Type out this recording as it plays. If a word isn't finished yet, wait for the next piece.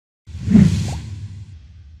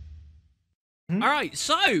All right,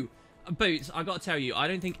 so Boots, I got to tell you, I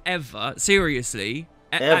don't think ever, seriously,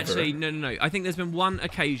 Ever? actually, no. I think there's been one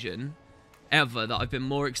occasion ever that I've been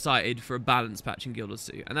more excited for a balance patch in Guild Wars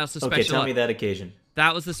 2, and that's the special. Okay, tell me that occasion.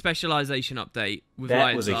 That was the specialization update with That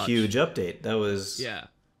Lion's was a Arch. huge update. That was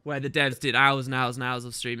where the devs did hours and hours and hours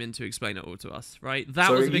of streaming to explain it all to us, right? That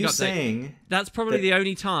so was a big are you update. Saying that's probably the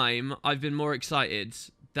only time I've been more excited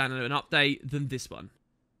than an update than this one.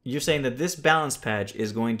 You're saying that this balance patch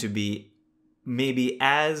is going to be maybe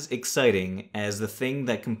as exciting as the thing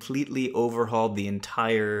that completely overhauled the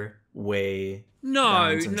entire way. No.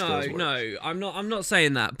 I'm not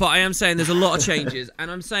saying that, but I am saying there's a lot of changes, and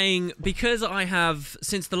I'm saying because I have,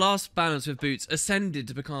 since the last balance with Boots, ascended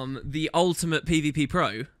to become the ultimate PvP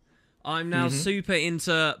pro. I'm now super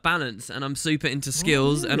into balance, and I'm super into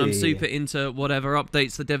skills, and I'm super into whatever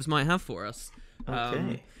updates the devs might have for us.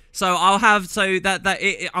 Okay. So I'll have, I'm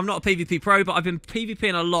not a PvP pro, but I've been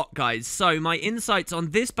PvPing a lot, guys. So my insights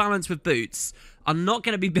on this balance with Boots are not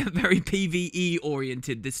going to be very PvE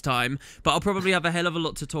oriented this time, but I'll probably have a hell of a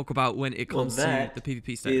lot to talk about when it comes to the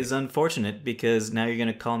PvP stage. It is unfortunate because now you're going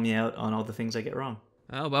to call me out on all the things I get wrong.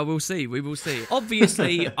 Oh, well, we'll see. We will see.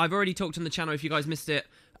 Obviously, I've already talked on the channel, if you guys missed it,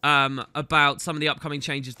 about some of the upcoming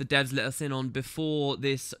changes the devs let us in on before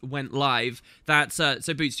this went live. That's so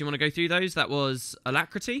Boots, do you want to go through those? That was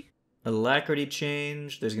Alacrity. Alacrity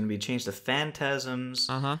change. There's going to be a change to Phantasms.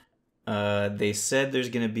 They said there's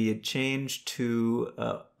going to be a change to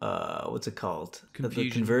what's it called? The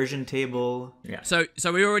conversion table. Yeah. So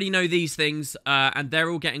we already know these things, and they're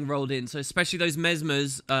all getting rolled in. So especially those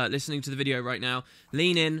Mesmers listening to the video right now,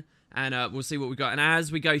 lean in. And we'll see what we got. And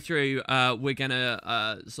as we go through, we're going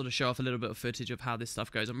to sort of show off a little bit of footage of how this stuff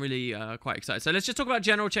goes. I'm really quite excited. So let's just talk about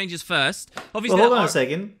general changes first. Obviously, well, hold on a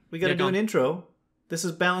second. We got to do an intro. This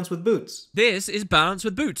is Balance with Boots. This is Balance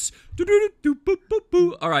with Boots.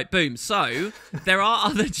 All right, boom. So there are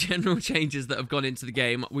other general changes that have gone into the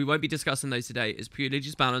game. We won't be discussing those today. It's purely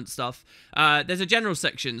just balance stuff. There's a general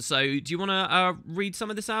section. So do you want to read some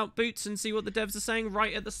of this out, Boots, and see what the devs are saying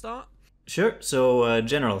right at the start? Sure. So,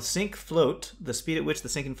 general, sink, float, the speed at which the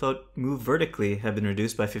sink and float move vertically have been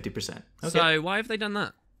reduced by 50%. Okay. So, why have they done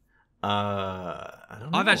that? I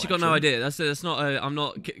don't know. I've actually got no idea. That's not. I'm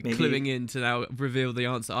not cluing in to now reveal the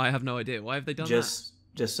answer. I have no idea. Why have they done that?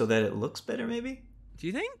 Just so that it looks better, maybe? Do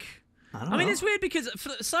you think? I don't know. I mean, it's weird because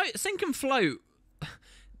sink and float,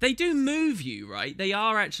 they do move you, right? They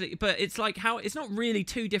are actually, but it's like how it's not really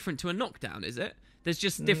too different to a knockdown, is it? There's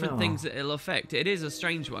just different things that it'll affect. It is a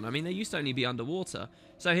strange one. I mean, they used to only be underwater.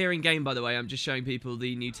 So here in game, by the way, I'm just showing people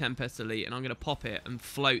the new Tempest Elite, and I'm going to pop it and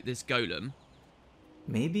float this golem.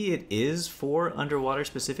 Maybe it is for underwater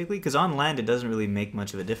specifically, because on land it doesn't really make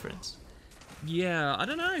much of a difference. Yeah, I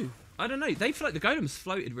don't know. They float. The golems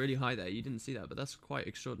floated really high there. You didn't see that, but that's quite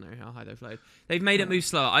extraordinary how high they floated. They've made it move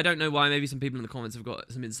slower. I don't know why. Maybe some people in the comments have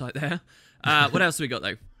got some insight there. What else have we got,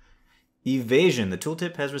 though? Evasion. The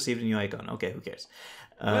tooltip has received a new icon. Okay, who cares?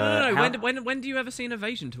 No. When do you ever see an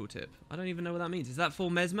evasion tooltip? I don't even know what that means. Is that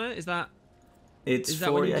for Mesmer? Is that when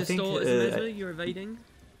you distort as Mesmer, you're evading?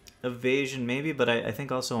 Evasion, maybe, but I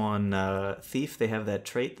think also on Thief, they have that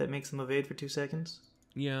trait that makes them evade for 2 seconds.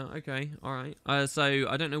 Yeah, okay, alright. So,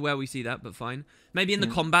 I don't know where we see that, but fine. Maybe in the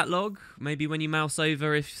combat log? Maybe when you mouse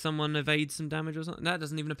over if someone evades some damage or something? That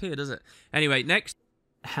doesn't even appear, does it? Anyway, next.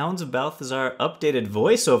 Hounds of Balthazar updated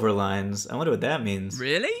voiceover lines. I wonder what that means.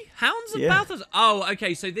 Really? Hounds of Balthazar? Oh,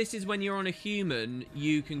 okay, so this is when you're on a human,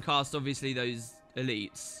 you can cast, obviously, those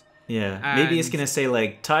elites. Yeah, maybe it's going to say,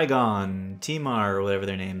 like, Tygon, Timar, or whatever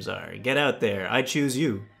their names are. Get out there. I choose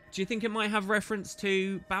you. Do you think it might have reference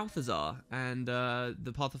to Balthazar and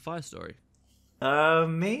the Path of Fire story?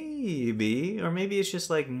 Maybe. Or maybe it's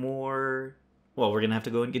just, like, more... Well, we're going to have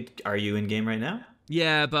to go and get... Are you in-game right now?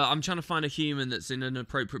 Yeah, but I'm trying to find a human that's in an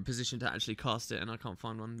appropriate position to actually cast it, and I can't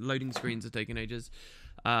find one. Loading screens are taking ages.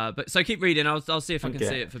 So keep reading. I'll see if I can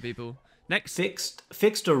see it for people. Next.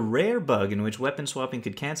 Fixed a rare bug in which weapon swapping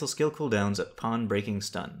could cancel skill cooldowns upon breaking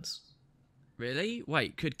stuns. Really?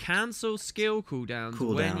 Wait, could cancel skill cooldowns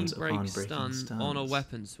when you break stuns on a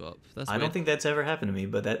weapon swap? That's weird. I don't think that's ever happened to me,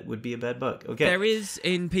 but that would be a bad bug. Okay. There is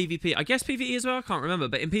in PvP, I guess PvE as well, I can't remember,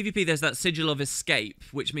 but in PvP there's that Sigil of Escape,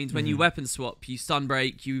 which means when you weapon swap, you stun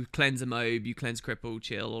break, you cleanse a mob, you cleanse cripple,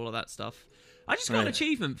 chill, all of that stuff. I just got an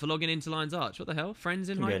achievement for logging into Lion's Arch. What the hell? Friends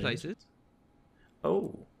in high places.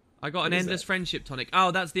 Oh. I got an endless friendship tonic.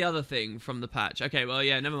 Oh, that's the other thing from the patch. Okay, well,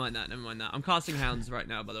 yeah, never mind that. I'm casting hounds right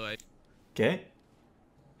now, by the way. Okay.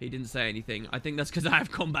 He didn't say anything. I think that's because I have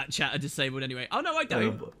combat chatter disabled anyway. Oh, no, I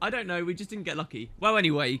don't. I don't know. We just didn't get lucky. Well,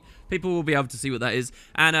 anyway, people will be able to see what that is.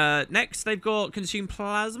 And next, they've got Consume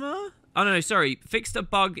Plasma. Oh, no, sorry. Fixed a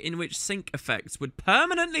bug in which sync effects would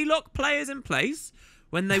permanently lock players in place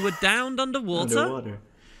when they were downed underwater.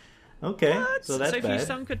 Okay, what? so that's so if bad. you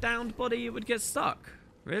sunk a downed body, it would get stuck.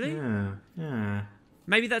 Really? Yeah.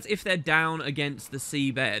 Maybe that's if they're down against the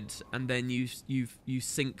seabed and then you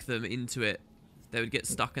sink them into it. They would get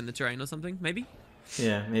stuck in the terrain or something, maybe?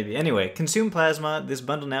 Yeah, maybe. Anyway, consume plasma. This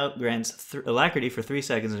bundle now grants alacrity for 3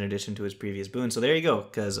 seconds in addition to its previous boon. So there you go,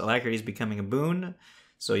 because alacrity is becoming a boon.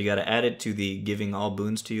 So you got to add it to the giving all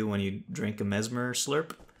boons to you when you drink a Mesmer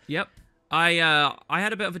slurp. Yep. I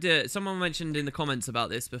had a bit of someone mentioned in the comments about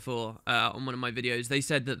this before on one of my videos. They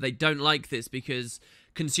said that they don't like this because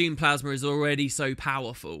consume plasma is already so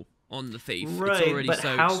powerful on the thief. Right, it's already but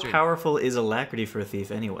so how extreme. powerful is alacrity for a thief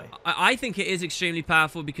anyway? I think it is extremely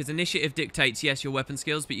powerful because initiative dictates, yes, your weapon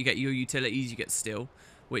skills, but you get your utilities, you get skill,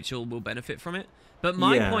 which will benefit from it. But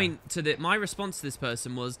my response to this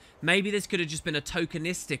person was maybe this could have just been a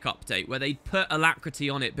tokenistic update where they put alacrity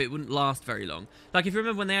on it, but it wouldn't last very long. Like if you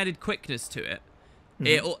remember when they added quickness to it,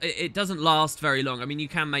 it doesn't last very long. I mean, you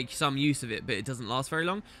can make some use of it, but it doesn't last very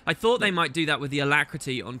long. I thought they might do that with the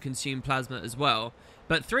alacrity on consume plasma as well.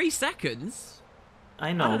 But 3 seconds?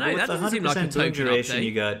 I know, I don't know. but That with 100% seem like a boon duration, update.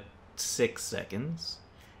 you got 6 seconds.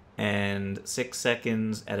 And 6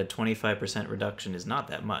 seconds at a 25% reduction is not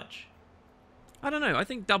that much. I don't know. I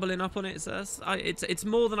think doubling up on it, it's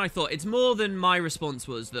more than I thought. It's more than my response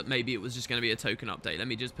was that maybe it was just going to be a token update. Let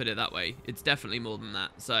me just put it that way. It's definitely more than that.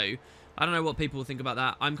 So I don't know what people think about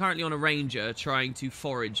that. I'm currently on a Ranger trying to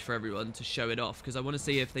forage for everyone to show it off because I want to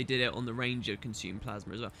see if they did it on the Ranger consume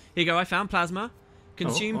plasma as well. Here you go. I found plasma.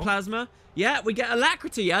 Consume plasma. Yeah, we get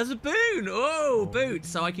alacrity as a boon. Oh, boot.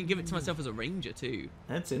 So I can give it to myself as a ranger too.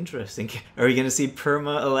 That's interesting. Are we going to see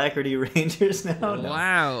perma alacrity rangers now?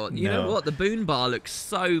 Wow. You know what? The boon bar looks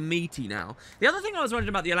so meaty now. The other thing I was wondering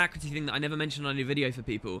about the alacrity thing that I never mentioned on any video for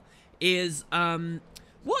people is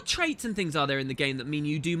what traits and things are there in the game that mean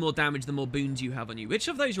you do more damage the more boons you have on you? Which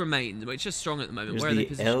of those remain? Which are strong at the moment? Where are they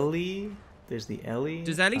positioned? There's the Ellie.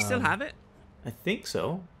 Does Ellie still have it? I think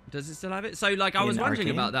so. Does it still have it? So, like, I was wondering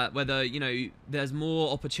about that, whether, you know, there's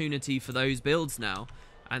more opportunity for those builds now,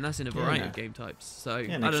 and that's in a variety of game types. So,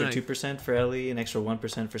 yeah, an extra 2% for Ellie, an extra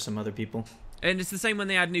 1% for some other people. And it's the same when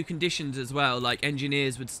they add new conditions as well. Like,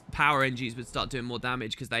 power engies would start doing more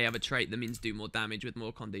damage because they have a trait that means do more damage with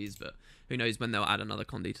more condies, but who knows when they'll add another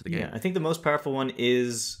condi to the game. Yeah, I think the most powerful one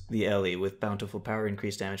is the Ellie, with bountiful power,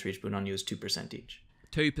 increased damage for each boon on you is 2% each.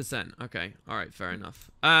 2%. Okay. All right. Fair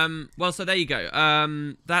enough. Well, so there you go.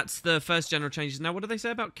 That's the first general changes. Now, what do they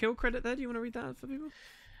say about kill credit there? Do you want to read that for people?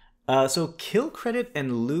 So kill credit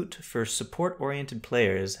and loot for support-oriented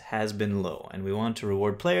players has been low, and we want to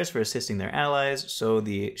reward players for assisting their allies, so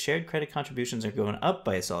the shared credit contributions are going up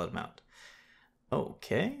by a solid amount.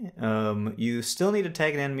 Okay. You still need to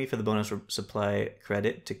tag an enemy for the bonus supply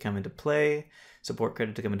credit to come into play. Support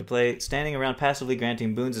credit to come into play. Standing around passively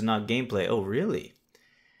granting boons is not gameplay. Oh, really?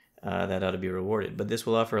 That ought to be rewarded. But this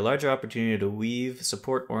will offer a larger opportunity to weave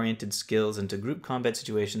support-oriented skills into group combat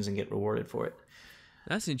situations and get rewarded for it.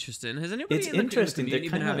 That's interesting. Has anybody in the community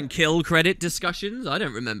been having kill credit discussions? I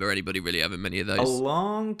don't remember anybody really having many of those. A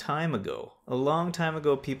long time ago,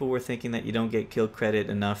 people were thinking that you don't get kill credit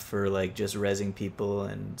enough for like just rezzing people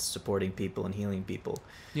and supporting people and healing people.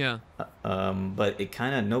 Yeah. But it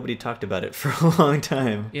kind of nobody talked about it for a long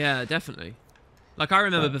time. Yeah, definitely. Like, I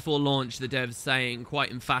remember before launch, the devs saying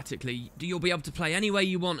quite emphatically, you'll be able to play any way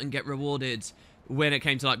you want and get rewarded when it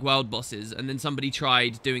came to, like, world bosses. And then somebody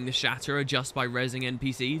tried doing the Shatterer just by rezzing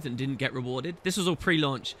NPCs and didn't get rewarded. This was all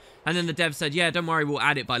pre-launch. And then the devs said, yeah, don't worry, we'll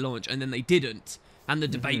add it by launch. And then they didn't. And the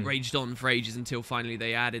debate raged on for ages until finally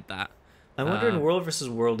they added that. I wonder in World versus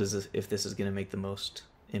World if this is going to make the most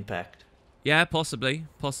impact. Yeah, possibly.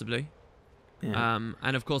 Yeah.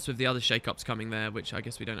 And of course with the other shake-ups coming there, which I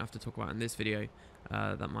guess we don't have to talk about in this video,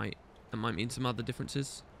 that might mean some other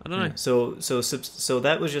differences. I don't know. So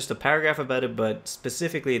that was just a paragraph about it, but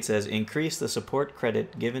specifically it says increase the support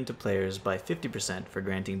credit given to players by 50% for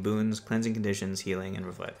granting boons, cleansing conditions, healing, and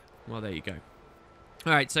reviving. Well, there you go.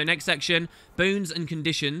 All right, so next section, boons and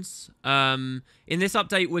conditions. In this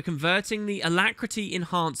update, we're converting the alacrity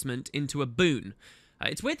enhancement into a boon.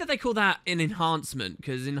 It's weird that they call that an enhancement,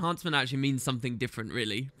 because enhancement actually means something different,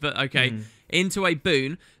 really. But okay, into a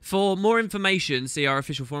boon. For more information, see our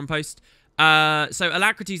official forum post. So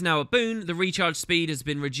alacrity is now a boon. The recharge speed has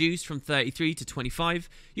been reduced from 33 to 25.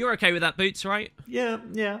 You're okay with that, Boots, right? Yeah,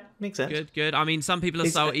 makes sense. Good. I mean, some people are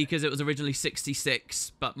salty because it was originally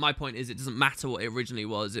 66, but my point is it doesn't matter what it originally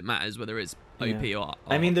was. It matters whether it's OP or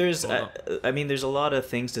I mean, there's a lot of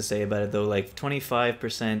things to say about it, though. Like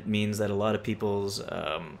 25% means that a lot of people's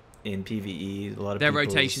in PvE. A lot of their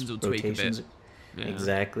rotations will tweak a bit. Yeah.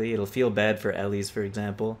 Exactly. It'll feel bad for Ellie's, for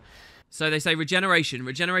example. So they say regeneration.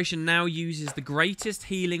 Regeneration now uses the greatest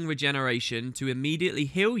healing regeneration to immediately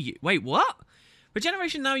heal you. Wait, what?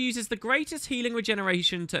 Regeneration now uses the greatest healing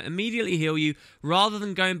regeneration to immediately heal you rather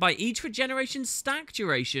than going by each regeneration stack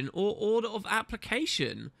duration or order of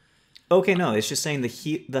application. Okay, no, it's just saying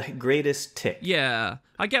the greatest tick. Yeah,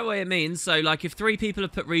 I get what it means. So, like, if 3 people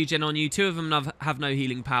have put regen on you, 2 of them have no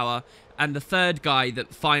healing power, and the third guy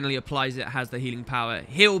that finally applies it has the healing power,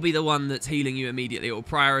 he'll be the one that's healing you immediately, or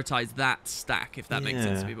prioritize that stack, if that makes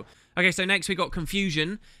sense to people. Okay, so next we got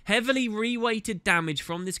Confusion. Heavily reweighted damage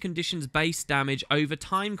from this condition's base damage over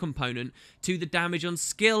time component to the damage on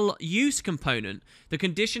skill use component. The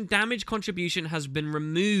condition damage contribution has been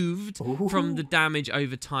removed from the damage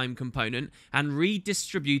over time component and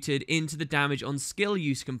redistributed into the damage on skill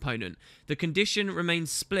use component. The condition remains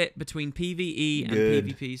split between PvE and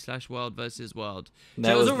PvP / world versus world. So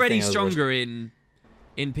it was already stronger in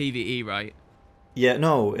PvE, right? Yeah,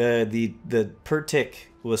 no, the per tick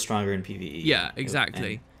was stronger in PvE. Yeah,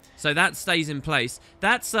 exactly. So that stays in place.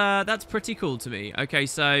 That's pretty cool to me. Okay,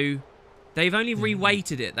 so they've only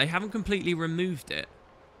reweighted it. They haven't completely removed it.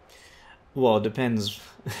 Well, it depends.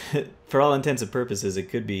 For all intents and purposes, it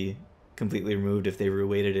could be completely removed if they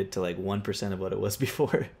reweighted it to like 1% of what it was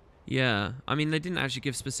before. Yeah, I mean, they didn't actually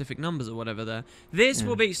give specific numbers or whatever there. This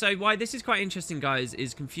will be... So why this is quite interesting, guys,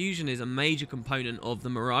 is Confusion is a major component of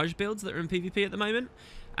the Mirage builds that are in PvP at the moment,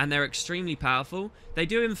 and they're extremely powerful. They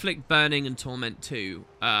do inflict Burning and Torment too,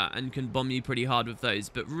 and can bomb you pretty hard with those,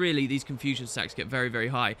 but really, these Confusion stacks get very, very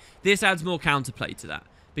high. This adds more counterplay to that,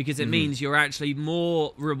 because it means you're actually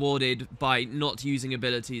more rewarded by not using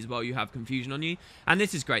abilities while you have Confusion on you, and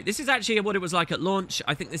this is great. This is actually what it was like at launch.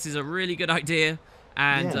 I think this is a really good idea.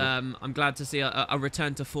 And I'm glad to see a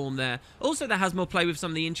return to form there. Also, that has more play with some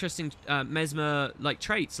of the interesting Mesmer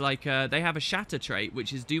traits. Like they have a Shatter trait,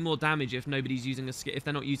 which is do more damage if nobody's using if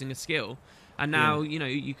they're not using a skill. And now you know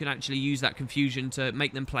you can actually use that Confusion to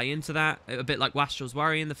make them play into that a bit like Wastrel's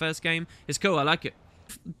Worry in the first game. It's cool. I like it.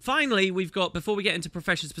 Finally, we've got, before we get into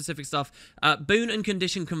profession-specific stuff, boon and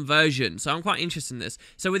condition conversion. So I'm quite interested in this.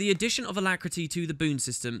 So with the addition of Alacrity to the boon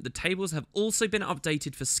system, the tables have also been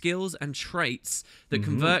updated for skills and traits that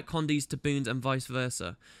convert condies to boons and vice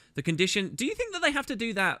versa. The condition... Do you think that they have to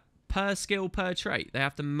do that per skill, per trait? They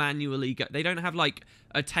have to manually go... They don't have, like,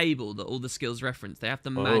 a table that all the skills reference. They have to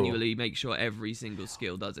manually make sure every single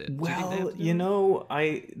skill does it. Well, you know,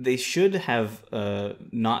 they should have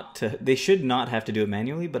they should not have to do it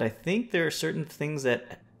manually, but I think there are certain things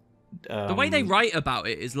that... the way they write about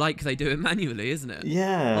it is like they do it manually, isn't it?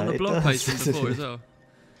 Yeah, on the blog post from before as well.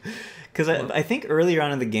 Because I think earlier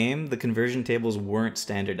on in the game, the conversion tables weren't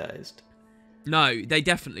standardized. No, they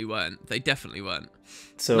definitely weren't. They definitely weren't.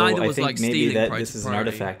 So neither was, I think maybe this is an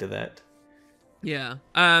artifact of that. Yeah.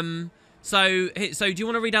 So do you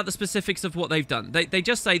want to read out the specifics of what they've done? They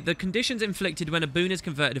just say the conditions inflicted when a boon is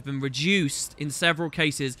converted have been reduced in several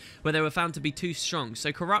cases where they were found to be too strong.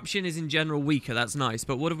 So corruption is in general weaker. That's nice.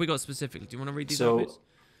 But what have we got specifically? Do you want to read these out? So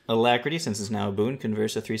Alacrity, since it's now a boon,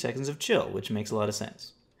 converts to 3 seconds of chill, which makes a lot of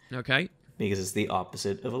sense. Okay. Because it's the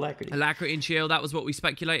opposite of Alacrity. Alacrity and chill, that was what we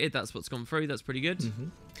speculated. That's what's gone through. That's pretty good.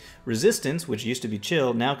 Resistance, which used to be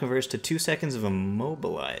chill, now converts to 2 seconds of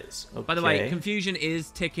immobilize. Okay. By the way, Confusion is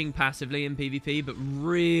ticking passively in PvP, but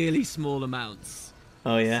really small amounts.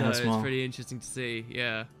 Oh, yeah? So how small? It's pretty interesting to see.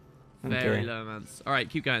 Yeah. Very low amounts. All right,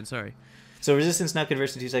 keep going. Sorry. So resistance now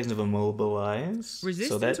converts to 2 seconds of immobilize.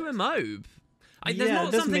 Resistance to immob. There's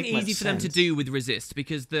not something easy for them to do with resist,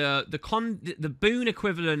 because the boon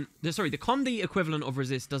equivalent, the condi equivalent of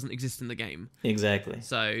resist doesn't exist in the game. Exactly.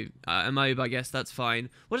 So immob, I guess that's fine.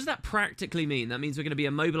 What does that practically mean? That means we're going to be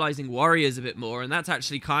immobilizing warriors a bit more, and that's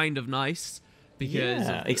actually kind of nice. Because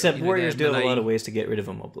except warriors do have a lot of ways to get rid of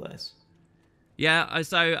immobilize. Yeah,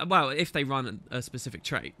 so, well, if they run a specific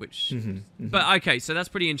trait, which... But, okay, so that's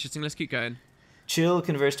pretty interesting. Let's keep going. Chill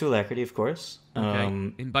converts to Alacrity, of course. Okay,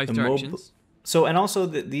 in both directions. So, and also,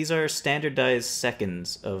 these are standardized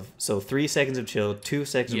seconds of... So, 3 seconds of chill, 2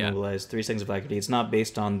 seconds of immobilize, 3 seconds of Alacrity. It's not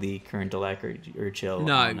based on the current Alacrity or chill.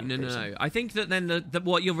 No. I think that then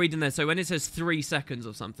what you're reading there, so when it says 3 seconds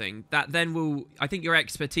or something, that then will... I think your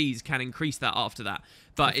expertise can increase that after that.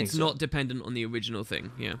 But it's not dependent on the original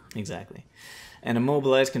thing, yeah. Exactly. And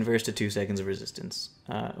immobilize converts to 2 seconds of resistance.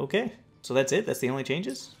 Okay. So that's it? That's the only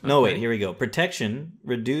changes? Okay. No, wait, here we go. Protection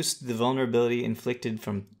reduced the vulnerability inflicted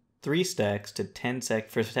from 3 stacks to 10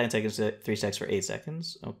 for 10 seconds to 3 stacks for 8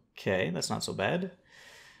 seconds. Okay, that's not so bad.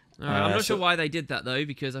 I'm not sure why they did that, though,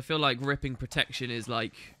 because I feel like ripping protection is,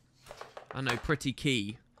 like, I don't know, pretty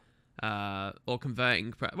key. or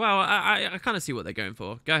converting. Well, I kind of see what they're going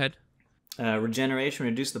for. Go ahead. Regeneration,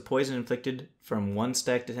 reduce the poison inflicted from 1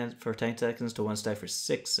 stack for 10 seconds to 1 stack for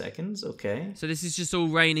 6 seconds. Okay. So this is just all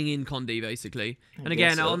reining in Condi, basically. And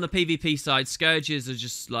again, on the PvP side, Scourges are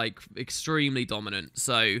just, like, extremely dominant.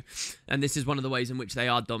 So, and this is one of the ways in which they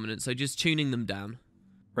are dominant. So just tuning them down.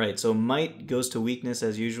 Right, so Might goes to weakness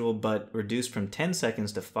as usual, but reduced from 10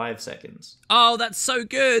 seconds to 5 seconds. Oh, that's so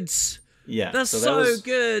good! Yeah. That's so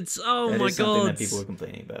good! Oh my god. That is something that people were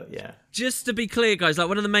complaining about, yeah. Just to be clear, guys, like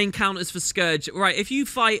one of the main counters for Scourge, right, if you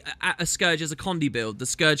fight a Scourge as a Condi build, the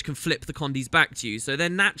Scourge can flip the Condis back to you, so their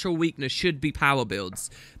natural weakness should be power builds.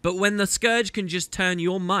 But when the Scourge can just turn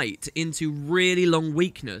your Might into really long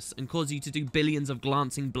weakness and cause you to do billions of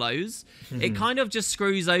glancing blows, it kind of just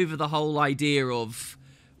screws over the whole idea of,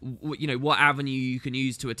 you know, what avenue you can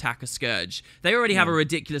use to attack a Scourge. They already have a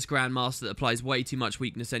ridiculous Grandmaster that applies way too much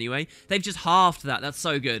weakness anyway. They've just halved that. That's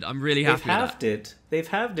so good. I'm really happy with that. They've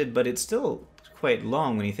halved it, but it's still quite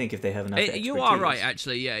long when you think if they have enough expertise. You are right,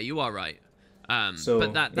 actually. Yeah, you are right.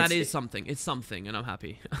 But that is something. It's something, and I'm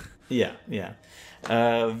happy. Yeah.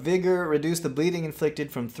 Vigor, reduce the bleeding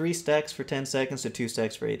inflicted from 3 stacks for 10 seconds to 2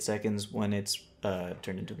 stacks for 8 seconds when it's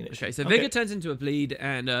turned into a condition. Okay, so Vigor turns into a bleed,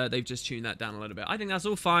 and they've just tuned that down a little bit. I think that's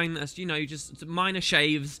all fine. That's, you know, just minor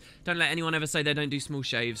shaves. Don't let anyone ever say they don't do small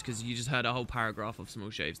shaves, because you just heard a whole paragraph of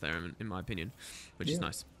small shaves there, in my opinion, which is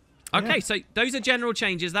nice. Okay, so those are general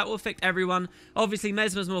changes. That will affect everyone. Obviously,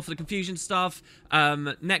 Mesmer's more for the confusion stuff.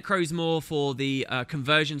 Necro's more for the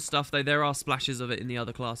conversion stuff, though there are splashes of it in the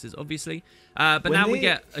other classes, obviously. But now we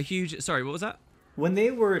get a huge... Sorry, what was that? When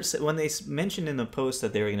they mentioned in the post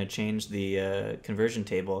that they were going to change the conversion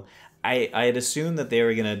table, I had assumed that they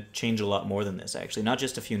were going to change a lot more than this, actually. Not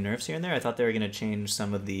just a few nerfs here and there. I thought they were going to change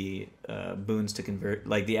some of the boons to convert,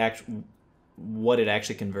 like the actual... what it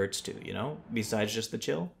actually converts to, you know? Besides just the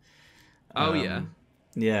chill. Oh,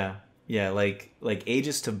 yeah, like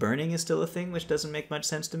Aegis to burning is still a thing, which doesn't make much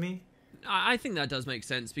sense to me. I think that does make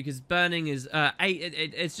sense, because burning is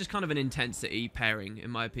it's just kind of an intensity pairing,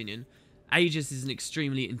 in my opinion. Aegis is an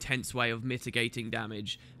extremely intense way of mitigating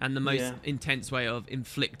damage, and the most intense way of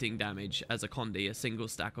inflicting damage as a Condi. A single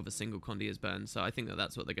stack of a single Condi is burned, so I think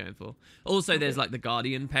that's what they're going for. Also, there's like the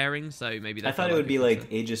Guardian pairing, so maybe I thought it would be like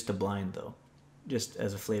Aegis to blind, though. Just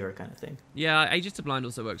as a flavor kind of thing. Yeah, Aegis to blind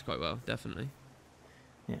also works quite well, definitely.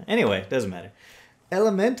 Yeah. Anyway, doesn't matter.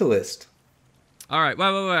 Elementalist. All right, wait.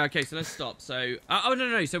 Okay, so let's stop. So,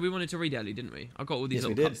 no. So we wanted to read Ellie, didn't we? I've got all these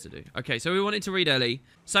little cuts to do. Okay, so we wanted to read Ellie.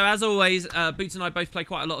 So as always, Boots and I both play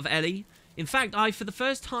quite a lot of Ellie. In fact, for the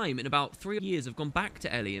first time in about 3 years, have gone back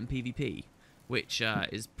to Ellie in PvP, which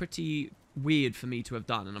is pretty weird for me to have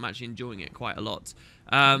done, and I'm actually enjoying it quite a lot.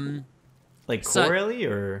 Like core Ellie,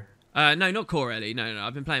 or... No, not core Ellie. No.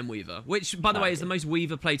 I've been playing Weaver, which, by the way, is the most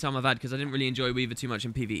Weaver playtime I've had, because I didn't really enjoy Weaver too much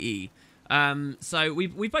in PvE. So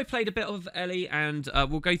we've both played a bit of Ellie, and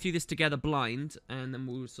we'll go through this together blind, and then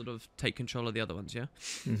we'll sort of take control of the other ones, yeah?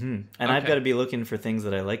 Mm-hmm. And I've got to be looking for things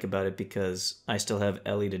that I like about it, because I still have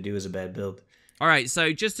Ellie to do as a bad build. All right,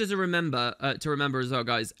 so just as a to remember as well,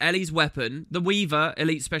 guys, Ellie's weapon, the Weaver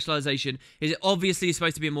Elite Specialization, is obviously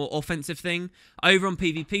supposed to be a more offensive thing. Over on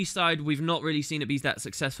PvP side, we've not really seen it be that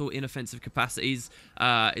successful in offensive capacities.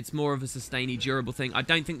 It's more of a sustainy, durable thing. I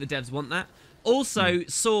don't think the devs want that. Also,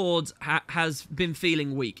 Sword has been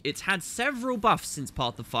feeling weak. It's had several buffs since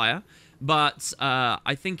Path of Fire, but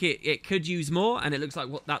I think it could use more, and it looks like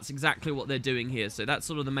that's exactly what they're doing here. So that's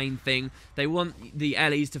sort of the main thing. They want the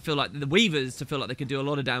Ellies to feel like, the Weavers to feel like they can do a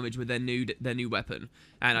lot of damage with their new weapon,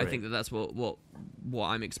 and I think that's what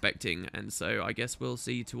I'm expecting. And so I guess we'll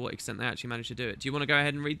see to what extent they actually manage to do it. Do you want to go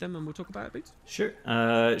ahead and read them, and we'll talk about it, Boots? Sure.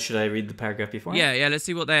 Should I read the paragraph before? Yeah. Let's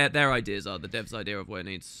see what their ideas are. The devs' idea of what it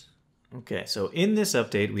needs. Okay, so in this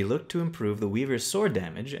update, we look to improve the Weaver's sword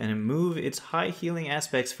damage and move its high healing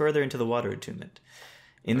aspects further into the water attunement.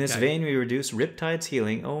 In this vein, we reduce Riptide's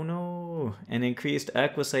healing, oh no, and increased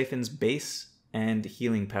Aquasiphon's base and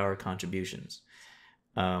healing power contributions.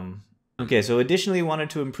 Okay, so additionally wanted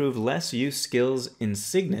to improve less use skills in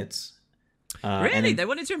Signets. Really? They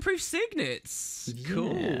wanted to improve Signets?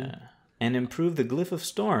 Cool. Yeah. And improve the Glyph of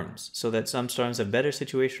Storms, so that some storms have better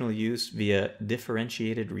situational use via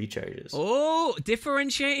differentiated recharges. Oh,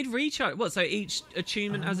 differentiated recharge. What, so each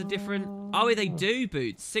attunement has a different... Oh, they do,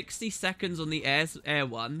 Boots. 60 seconds on the air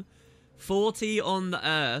one, 40 on the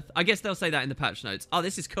earth. I guess they'll say that in the patch notes. Oh,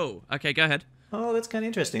 this is cool. Okay, go ahead. Oh, that's kind of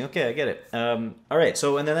interesting. Okay, I get it. All right,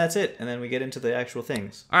 so and then that's it. And then we get into the actual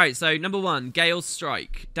things. All right, so number 1, Gale's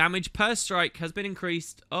Strike. Damage per strike has been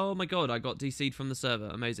increased. Oh my god, I got DC'd from the server.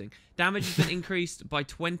 Amazing. Damage has been increased by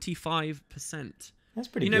 25%. That's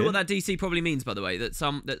pretty good. You know good. what that DC probably means, by the way?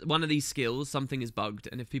 That one of these skills, something is bugged,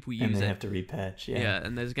 and if people use they have to repatch. Yeah,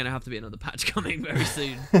 and there's going to have to be another patch coming very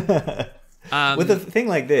soon. With a thing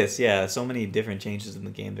like this, so many different changes in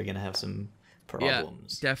the game, they're going to have some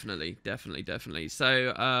problems. Yeah, definitely.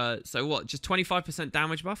 So what? Just 25%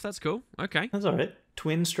 damage buff? That's cool. Okay. That's all right.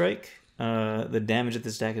 Twin Strike. The damage at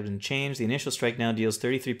this attack has been changed. The initial strike now deals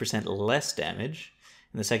 33% less damage.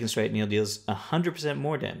 And the second strike now deals 100%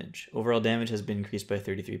 more damage. Overall damage has been increased by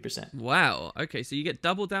 33%. Wow. Okay, so you get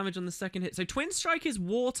double damage on the second hit. So Twin Strike is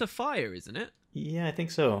water fire, isn't it? Yeah, I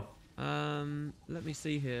think so. Let me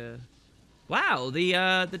see here. Wow, the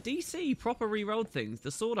DC proper re-rolled things.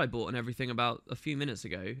 The sword I bought and everything about a few minutes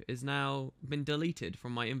ago is now been deleted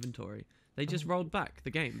from my inventory. They just rolled back the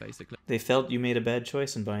game, basically. They felt you made a bad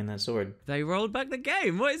choice in buying that sword. They rolled back the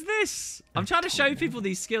game. What is this? I'm trying to show people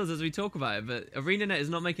these skills as we talk about it, but ArenaNet is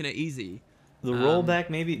not making it easy. The rollback,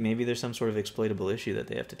 maybe there's some sort of exploitable issue that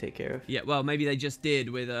they have to take care of. Yeah, well, maybe they just did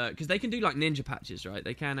with... Because they can do, like, ninja patches, right?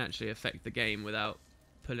 They can actually affect the game without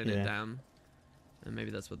pulling it down. And maybe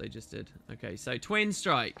that's what they just did. Okay, so Twin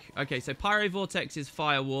Strike. Okay, so Pyro Vortex is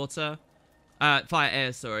fire water. Fire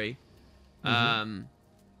air, sorry.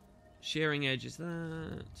 Shearing Edge is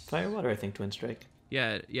that. Fire water, I think, Twin Strike.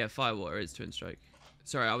 Yeah, fire water is Twin Strike.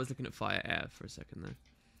 Sorry, I was looking at fire air for a second there.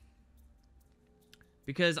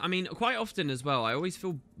 Because, I mean, quite often as well, I always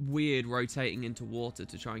feel weird rotating into water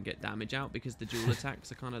to try and get damage out because the dual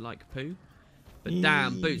attacks are kind of like poo. But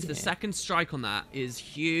damn, Boots, the second strike on that is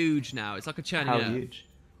huge now. It's like a churning earth. How huge?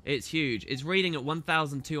 It's huge. It's reading at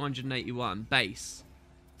 1,281 base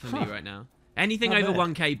for me right now. Anything over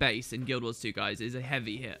 1k base in Guild Wars 2, guys, is a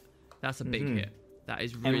heavy hit. That's a big hit. That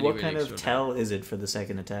is really, and what kind of tell is it for the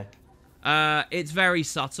second attack? It's very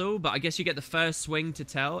subtle, but I guess you get the first swing to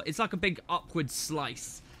tell. It's like a big upward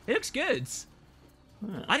slice. It looks good.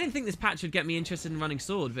 I didn't think this patch would get me interested in running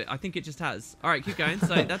sword, but I think it just has. All right, keep going.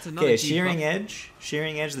 So that's another. Okay, Shearing Edge.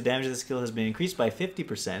 Shearing Edge. The damage of the skill has been increased by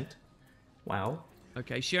 50%. Wow.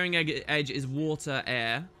 Okay, Shearing Edge is water,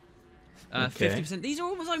 air. 50%. These are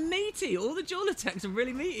almost like meaty. All the dual attacks are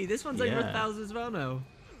really meaty. This one's over 1,000 as well now.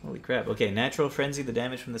 Holy crap. Okay, Natural Frenzy. The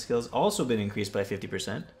damage from the skill has also been increased by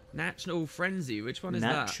 50%. Natural Frenzy. Which one is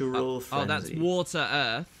Natural that? Frenzy. Oh, that's water,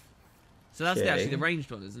 earth. So that's actually the ranged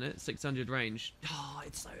one, isn't it? 600 range. Oh,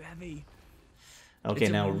 it's so heavy. Okay,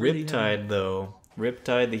 now really Riptide, though.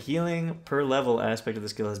 Riptide, the healing per level aspect of the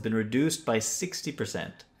skill has been reduced by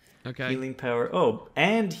 60%. Okay. Healing power. Oh,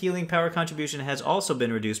 and healing power contribution has also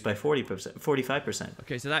been reduced by 45%.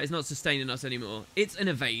 Okay, so that is not sustaining us anymore. It's an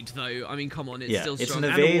evade, though. I mean, come on, it's still it's strong.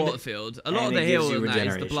 An evade, and a water field. A lot of the heal in that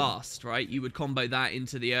is the blast, right? You would combo that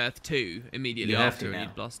into the earth too immediately after, and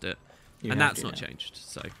you'd blast it. And that's not changed.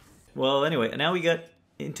 So. Well, anyway, now we got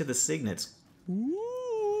into the signets.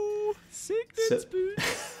 Ooh, signets,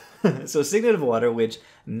 boots. So Signet of Water, which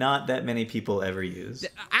not that many people ever use.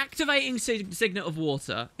 Activating Signet of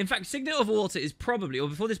Water. In fact, Signet of Water is probably, or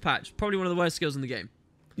before this patch, probably one of the worst skills in the game.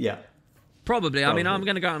 Yeah. Probably. I mean, I'm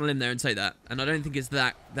going to go out on a limb there and say that. And I don't think it's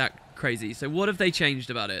that crazy. So what have they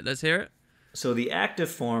changed about it? Let's hear it. So the active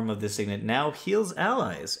form of the Signet now heals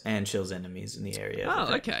allies and chills enemies in the area.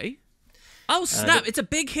 Oh, okay. Oh, snap. It's a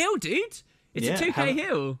big heal, dude. It's a 2k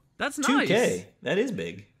heal. That's nice. 2k? That is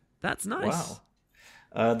big. That's nice.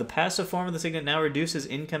 Wow. The passive form of the Signet now reduces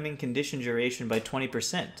incoming condition duration by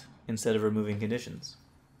 20% instead of removing conditions.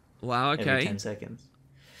 Wow, okay. Every 10 seconds.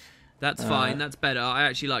 That's fine. That's better. I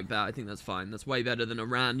actually like that. I think that's fine. That's way better than a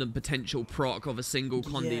random potential proc of a single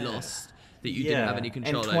Condi loss that you didn't have any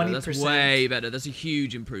control over. That's way better. That's a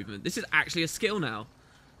huge improvement. This is actually a skill now.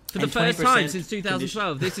 For the first time since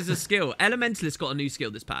 2012, this is a skill. Elementalist got a new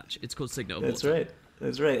skill this patch. It's called Signet of Water. That's right.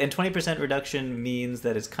 That's right. And 20% reduction means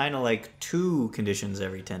that it's kind of like 2 conditions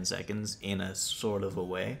every 10 seconds in a sort of a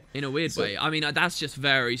way. In a weird way. I mean, that's just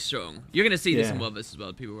very strong. You're going to see this in World vs.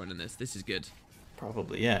 World, people running this. This is good.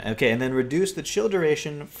 Probably, yeah. Okay, and then reduce the chill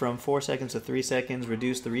duration from 4 seconds to 3 seconds.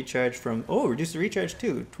 Reduce the recharge from... Oh, reduce the recharge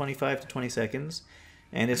too. 25 to 20 seconds.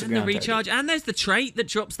 And it's a ground the recharge. target. And there's the trait that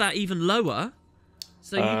drops that even lower.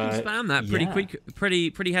 So you can spam that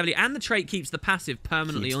pretty heavily. And the trait keeps the passive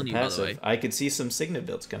permanently on you, by the way. I could see some Signet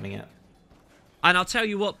builds coming out. And I'll tell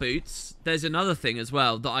you what, Boots, there's another thing as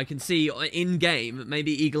well that I can see in-game,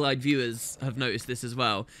 maybe eagle-eyed viewers have noticed this as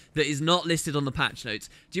well, that is not listed on the patch notes.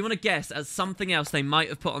 Do you want to guess as something else they might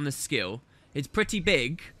have put on this skill? It's pretty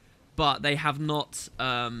big, but they have not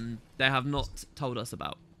told us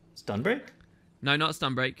about. Stunbreak? No, not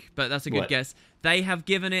Stunbreak, but that's a good guess. They have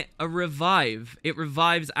given it a revive. It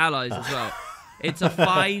revives allies as well. It's a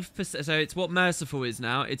 5%, so it's what Merciful is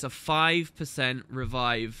now. It's a 5%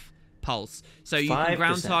 revive pulse. So you can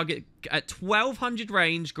ground target at 1200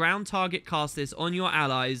 range, ground target cast this on your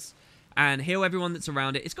allies and heal everyone that's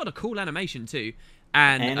around it. It's got a cool animation too.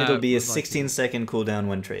 And it'll be a 16-second cooldown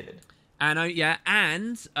when traded. And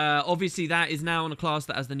obviously that is now on a class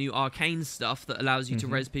that has the new arcane stuff that allows you to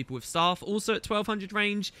res people with staff, also at 1200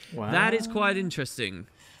 range. Wow. That is quite interesting.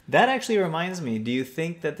 That actually reminds me, do you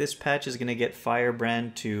think that this patch is going to get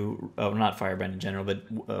Firebrand to, not Firebrand in general,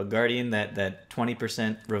 but Guardian, that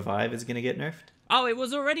 20% revive is going to get nerfed? Oh, it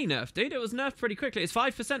was already nerfed, dude. It was nerfed pretty quickly. It's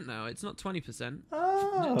 5% now. It's not 20%.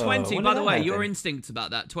 Oh, 20, by the way, your instincts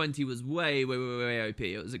about that. 20 was way OP.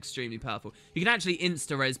 It was extremely powerful. You can actually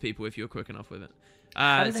insta-res people if you're quick enough with it.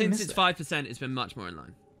 Since it's 5%, it's been much more in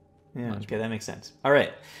line. Yeah, okay, that makes sense. All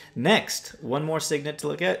right. Next, one more signet to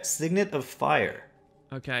look at. Signet of Fire.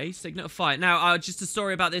 Okay, Signet of Fire. Now, just a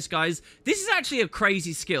story about this, guys. This is actually a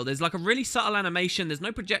crazy skill. There's like a really subtle animation. There's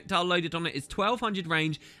no projectile loaded on it. It's 1200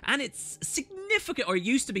 range, and it's significant, or it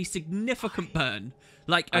used to be significant burn.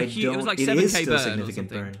 Like it was like 7k burn significant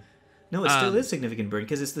burn. No, it still is significant burn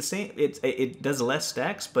because it's the same. It does less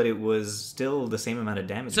stacks, but it was still the same amount of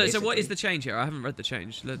damage. So what is the change here? I haven't read the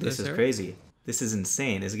change. This is crazy. This is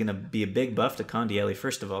insane. It's going to be a big buff to Condielli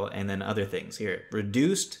first of all, and then other things. Here,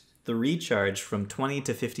 reduced the recharge from 20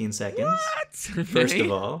 to 15 seconds.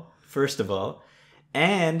 What? First of all,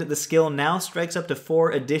 and the skill now strikes up to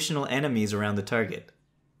 4 additional enemies around the target.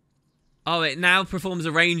 Oh, it now performs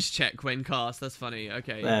a range check when cast. That's funny.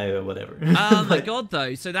 Okay. Whatever. Oh my god,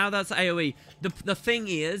 though. So now that's AoE. The thing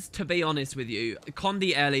is, to be honest with you,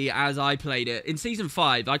 Condi Ellie, as I played it, in Season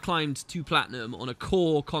 5, I climbed 2 Platinum on a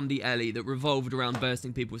core Condi Ellie that revolved around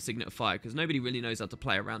bursting people with Signet of Fire, because nobody really knows how to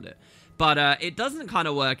play around it. But it doesn't kind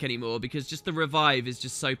of work anymore, because just the revive is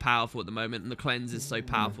just so powerful at the moment, and the cleanse is so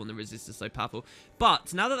powerful, and the resist is so powerful.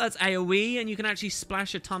 But now that that's AoE, and you can actually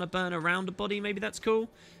splash a ton of burn around a body, maybe that's cool.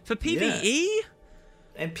 For PvE? Yeah.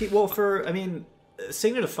 And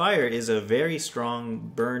Signet of Fire is a very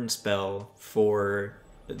strong burn spell for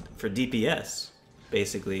DPS,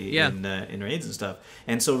 basically, in raids and stuff.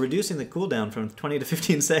 And so reducing the cooldown from 20 to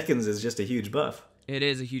 15 seconds is just a huge buff. It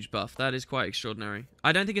is a huge buff. That is quite extraordinary.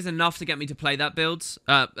 I don't think it's enough to get me to play that build. For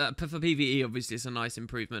PvE, obviously, it's a nice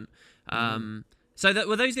improvement. So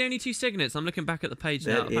were those the only 2 signets? I'm looking back at the page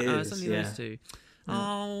now. It's only those 2. Yeah.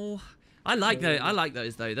 Oh, I like those. I like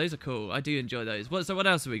those though. Those are cool. I do enjoy those. So what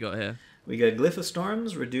else have we got here? We got Glyph of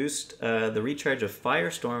Storms, reduced the recharge of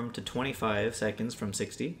Firestorm to 25 seconds from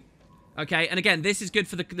 60. Okay, and again, this is good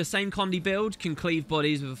for the same Condi build. Can cleave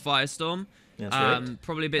bodies with a Firestorm. That's right.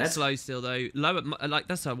 Probably a bit slow still though.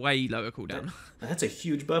 That's a way lower cooldown. That's a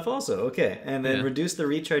huge buff also. Okay, and then reduce the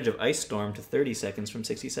recharge of Ice Storm to 30 seconds from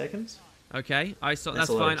 60 seconds. Okay, Ice Storm.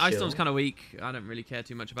 That's fine. Ice Storm's kind of weak. I don't really care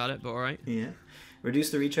too much about it, but all right. Yeah.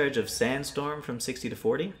 Reduce the recharge of Sandstorm from 60 to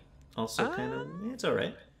 40. Also kind of, it's all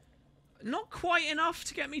right. Not quite enough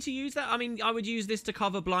to get me to use that. I mean, I would use this to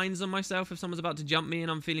cover blinds on myself if someone's about to jump me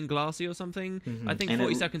and I'm feeling glassy or something. I think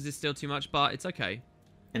 40 seconds is still too much, but it's okay.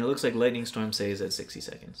 And it looks like Lightning Storm stays at 60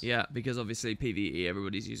 seconds. Yeah, because obviously PvE,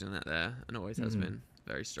 everybody's using that there, and always has been.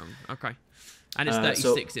 Very strong. Okay. And it's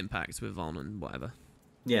 36 impacts with Von and whatever.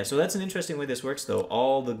 Yeah, so that's an interesting way this works, though.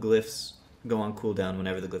 All the glyphs go on cooldown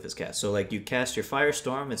whenever the glyph is cast. So, like, you cast your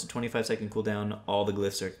Firestorm, it's a 25-second cooldown. All the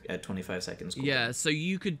glyphs are at 25 seconds cooldown. Yeah, so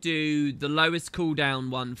you could do the lowest cooldown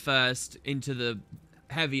one first into the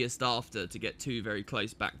heaviest after to get 2 very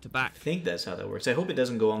close back to back. I think that's how that works. I hope it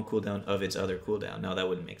doesn't go on cooldown of its other cooldown. No, that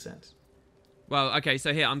wouldn't make sense. Well, okay,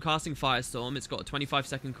 so here, I'm casting Firestorm. It's got a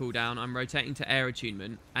 25-second cooldown. I'm rotating to Air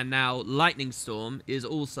Attunement. And now Lightning Storm is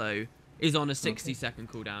on a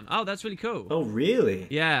 60-second cooldown. Oh, that's really cool. Oh, really?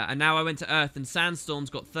 Yeah, and now I went to Earth, and Sandstorm's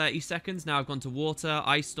got 30 seconds. Now I've gone to Water.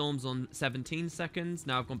 Ice Storm's on 17 seconds.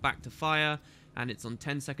 Now I've gone back to Fire, and it's on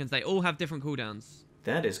 10 seconds. They all have different cooldowns.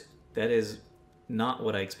 That is not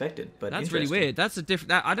what I expected, but that's really weird. That's a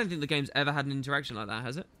different. I don't think the game's ever had an interaction like that,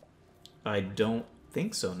 has it? I don't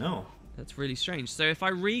think so. No. That's really strange. So if I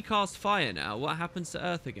recast Fire now, what happens to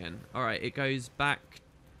Earth again? All right, it goes back.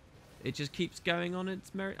 It just keeps going on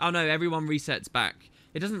its merit. Oh no, everyone resets back.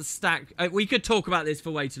 It doesn't stack. We could talk about this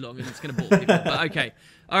for way too long, and it's going to bore people. But okay.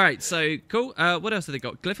 All right, so cool. What else have they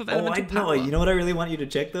got? Glyph of Elemental Power. You know what I really want you to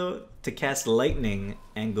check though? To cast Lightning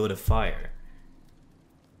and go to Fire.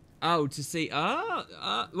 Oh, to see.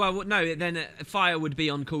 Well, no. Then Fire would be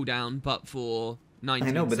on cooldown, but for 19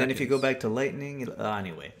 I know, but seconds. then if you go back to Lightning...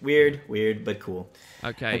 anyway. Weird, but cool.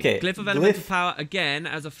 Okay. Glyph of Elemental Power. Again,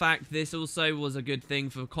 as a fact, this also was a good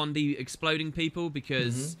thing for Condi exploding people,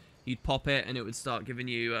 because you'd pop it and it would start giving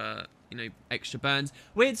you, extra burns.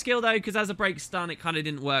 Weird skill, though, because as a break stun, it kind of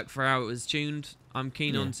didn't work for how it was tuned. I'm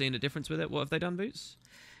keen on seeing a difference with it. What have they done, Boots?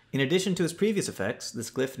 In addition to its previous effects,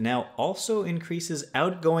 this glyph now also increases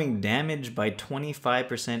outgoing damage by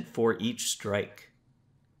 25% for each strike.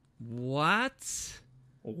 What?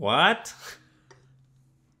 What?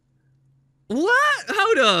 What?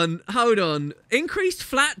 Hold on. Increased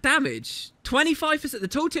flat damage. 25%. The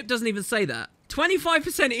tooltip doesn't even say that.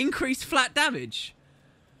 25% increased flat damage.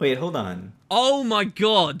 Wait, hold on. Oh my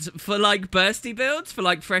god. For like bursty builds? For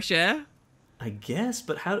like fresh air? I guess,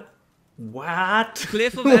 but how... What?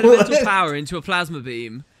 Glyph of elemental power into a plasma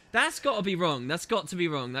beam. That's got to be wrong. That's got to be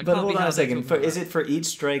wrong. That but can't hold be on a second. Is it for each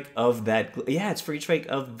strike of that? Yeah, it's for each strike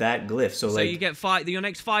of that glyph. So like you get your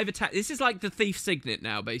next 5 attack. This is like the thief signet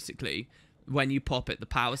now, basically. When you pop it, the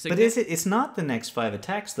power signet. But it's not the next 5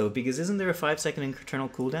 attacks though, because isn't there a 5-second internal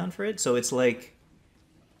cooldown for it? So it's like.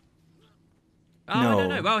 Oh, no. I don't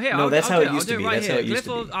know. Well, here. No, that's how it used to be. That's how it used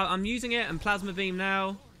to be. I'm using it and plasma beam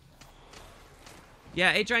now.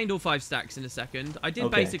 Yeah, it drained all 5 stacks in a second. I did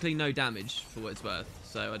basically no damage for what it's worth,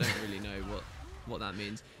 so I don't really know what that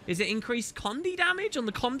means. Is it increased condi damage on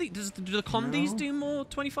the condi? Do the condis do more,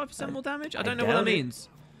 25% more damage? I don't know what that means.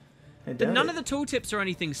 But none of the tooltips or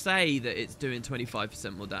anything say that it's doing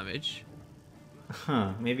 25% more damage.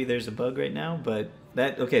 Huh? Maybe there's a bug right now, but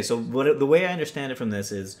okay. So the way I understand it from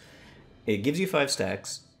this is, it gives you 5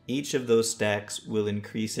 stacks. Each of those stacks will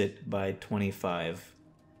increase it by 25%.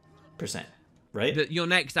 Right? Your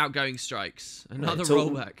next outgoing strikes. Another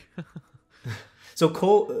rollback. So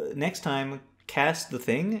Cole, next time, cast the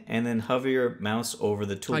thing and then hover your mouse over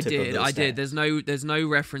the tooltip. I did. There's no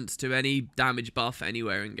reference to any damage buff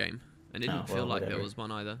anywhere in game. And it didn't feel like there was one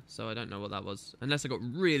either. So I don't know what that was. Unless I got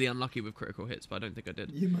really unlucky with critical hits, but I don't think I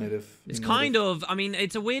did. You might have. It's kind of, I mean,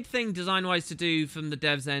 it's a weird thing design-wise to do from the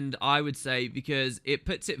devs' end, I would say, because it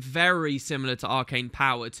puts it very similar to Arcane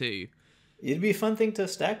Power too. It'd be a fun thing to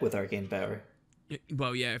stack with Arcane Power.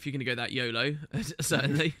 Well, yeah, if you're going to go that YOLO,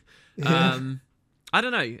 certainly. I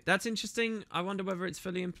don't know. That's interesting. I wonder whether it's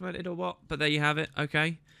fully implemented or what, but there you have it.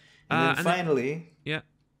 Okay. And then finally, yeah.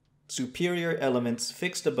 Superior Elements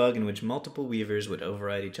fixed a bug in which multiple weavers would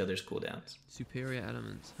override each other's cooldowns. Superior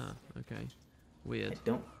Elements, huh? Okay. Weird.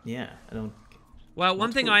 I don't... Well,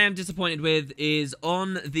 one thing I am disappointed with is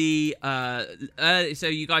on the... so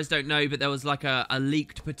you guys don't know, but there was like a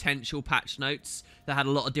leaked potential patch notes that had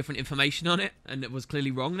a lot of different information on it, and it was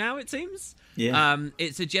clearly wrong now, it seems. Yeah.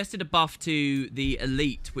 It suggested a buff to the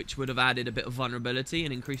Elite, which would have added a bit of vulnerability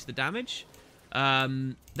and increased the damage.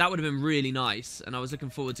 That would have been really nice, and I was looking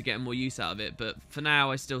forward to getting more use out of it, but for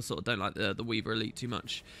now, I still sort of don't like the Weaver Elite too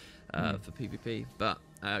much for PvP, but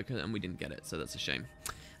and we didn't get it, so that's a shame.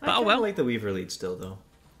 But I like the Weaver Elite still, though.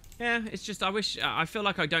 Yeah, it's just I feel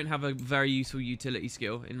like I don't have a very useful utility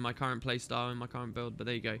skill in my current playstyle, in my current build, but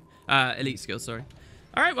there you go. Elite skill, sorry.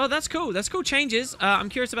 All right, well, that's cool. That's cool changes. I'm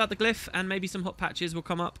curious about the glyph, and maybe some hot patches will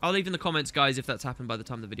come up. I'll leave in the comments, guys, if that's happened by the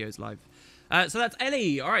time the video is live. So that's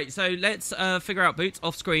Ellie. All right, so let's figure out, Boots,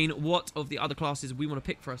 off screen, what of the other classes we want to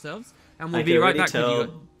pick for ourselves, and we'll be right back with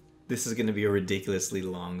you. This is going to be a ridiculously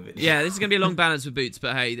long video. Yeah, this is going to be a long balance with Boots,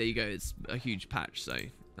 but hey, there you go. It's a huge patch, so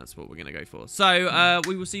that's what we're going to go for. So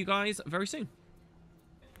we will see you guys very soon.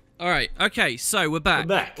 All right, okay, so we're back. We're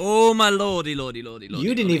back. Oh, my lordy.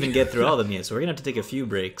 You didn't even get through all of them yet, so we're going to have to take a few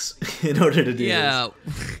breaks in order to do this. Yeah,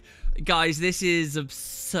 guys, this is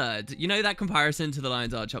absurd. You know that comparison to the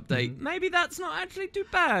Lion's Arch update? Maybe that's not actually too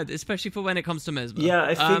bad, especially for when it comes to Mesmer. Yeah,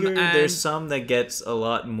 I figure there's some that gets a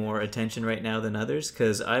lot more attention right now than others,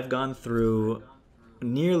 because I've gone through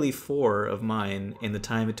nearly 4 of mine in the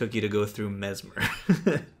time it took you to go through Mesmer.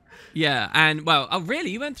 Yeah, and, well, oh,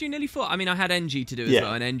 really? You went through nearly 4? I mean, I had NG to do as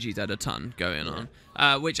well, and NG's had a ton going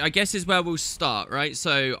on, which I guess is where we'll start, right?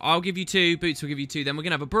 So I'll give you 2, Boots will give you 2, then we're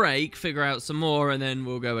going to have a break, figure out some more, and then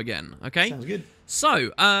we'll go again, okay? Sounds good.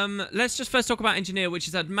 So, let's just first talk about Engineer, which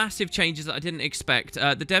has had massive changes that I didn't expect.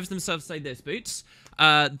 The devs themselves say this, Boots,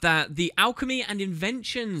 that the Alchemy and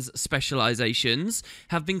Inventions specializations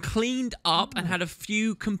have been cleaned up and had a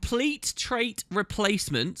few complete trait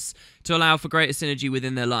replacements to allow for greater synergy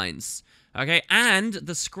within their lines. Okay, and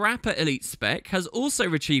the Scrapper Elite spec has also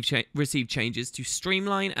received changes to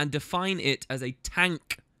streamline and define it as a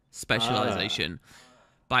tank specialization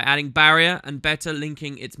by adding barrier and better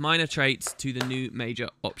linking its minor traits to the new major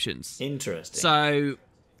options. Interesting. So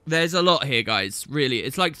there's a lot here, guys, really.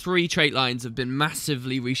 It's like 3 trait lines have been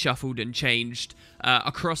massively reshuffled and changed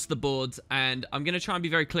across the board, and I'm going to try and be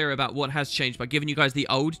very clear about what has changed by giving you guys the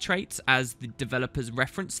old traits as the developers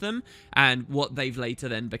reference them and what they've later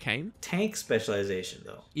then became. Tank specialization,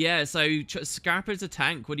 though. Yeah, so Scrapper's a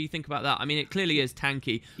tank. What do you think about that? I mean, it clearly is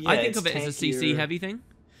tanky. Yeah, I think of it as a CC heavy thing.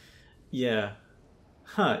 Yeah.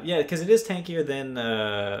 Huh? Yeah, because it is tankier than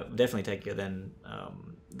definitely tankier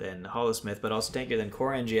than Holosmith, but also tankier than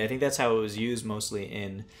Core NG. I think that's how it was used mostly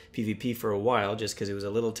in PvP for a while, just because it was a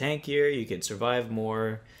little tankier. You could survive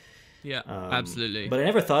more. Yeah, absolutely. But I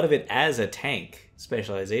never thought of it as a tank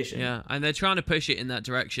specialization. Yeah, and they're trying to push it in that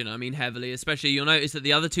direction, I mean, heavily. Especially, you'll notice that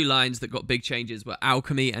the other two lines that got big changes were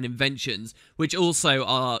Alchemy and Inventions, which also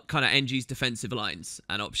are kind of NG's defensive lines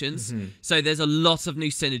and options. So there's a lot of new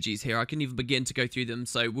synergies here. I couldn't even begin to go through them,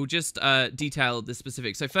 so we'll just detail the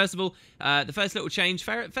specifics. So first of all, the first little change,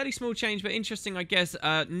 fairly small change, but interesting, I guess.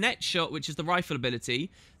 Net Shot, which is the rifle ability,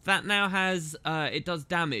 that now has, it does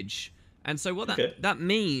damage. And so what that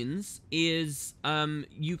means is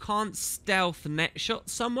you can't stealth net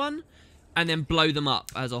shot someone and then blow them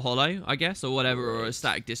up as a holo, I guess, or whatever, or a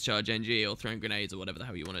static discharge NG, or throwing grenades, or whatever the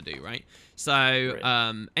hell you want to do, right? So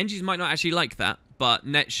NGs might not actually like that, but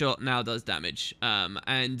net shot now does damage.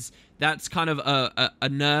 And that's kind of a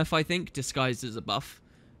nerf, I think, disguised as a buff.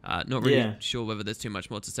 Not really sure whether there's too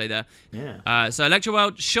much more to say there. So Electro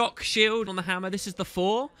World, Shock Shield on the hammer. This is the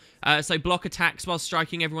 4. So block attacks while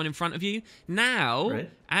striking everyone in front of you. Now,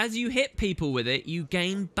 as you hit people with it, you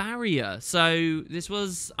gain Barrier. So this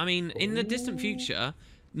was, I mean, in the distant future,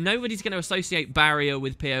 nobody's going to associate Barrier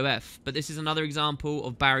with POF. But this is another example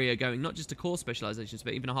of Barrier going not just to core specializations,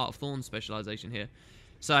 but even a Heart of Thorns specialization here.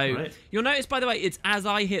 So you'll notice, by the way, it's as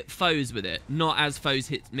I hit foes with it, not as foes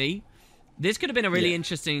hit me. This could have been a really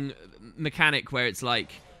interesting mechanic where it's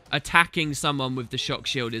like attacking someone with the shock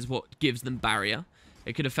shield is what gives them Barrier.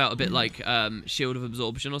 It could have felt a bit like Shield of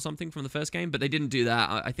Absorption or something from the first game, but they didn't do that.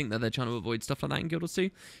 I think that they're trying to avoid stuff like that in Guild Wars 2.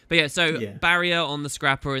 But yeah, so Barrier on the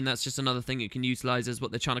Scrapper, and that's just another thing you can utilize as what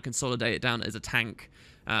they're trying to consolidate it down as a tank.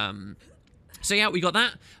 So yeah, we got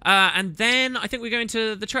that. And then I think we go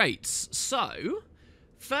into the traits. So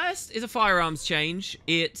first is a firearms change.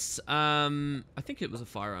 It's, I think it was a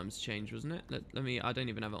firearms change, wasn't it? Let me, I don't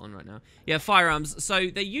even have it on right now. Yeah, firearms. So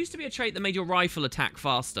there used to be a trait that made your rifle attack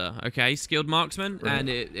faster, okay? Skilled Marksman, and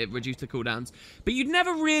it reduced the cooldowns. But you'd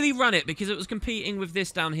never really run it because it was competing with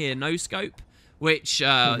this down here, No Scope, which, you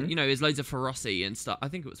know, is loads of Ferocity and stuff. I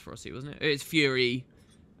think it was Ferocity, wasn't it? It's Fury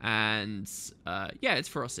and, yeah, it's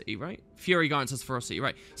Ferocity, right? Fury guarantees Ferocity,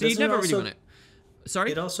 right? So you'd never really run it.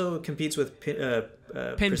 Sorry? It also competes with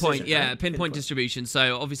pinpoint, precision, yeah, right? pinpoint distribution.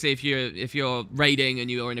 So obviously, if you're raiding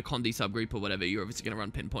and you're in a Condi subgroup or whatever, you're obviously going to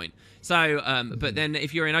run pinpoint. So, but then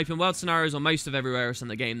if you're in open world scenarios or most of everywhere else in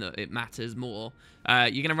the game that it matters more,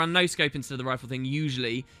 you're going to run no scope instead of the rifle thing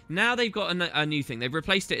usually. Now they've got a new thing. They've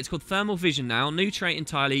replaced it. It's called thermal vision now. New trait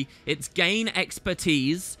entirely. It's gain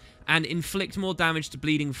expertise and inflict more damage to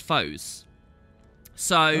bleeding foes.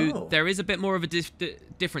 So there is a bit more of a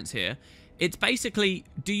difference here. It's basically,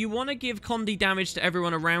 do you want to give Condi damage to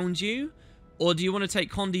everyone around you, or do you want to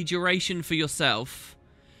take Condi duration for yourself?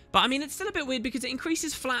 But, I mean, it's still a bit weird because it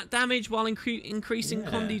increases flat damage while increasing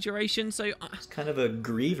Condi duration, so... It's kind of a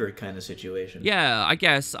Griever kind of situation. Yeah, I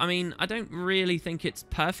guess. I mean, I don't really think it's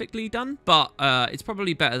perfectly done, but it's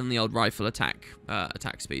probably better than the old rifle attack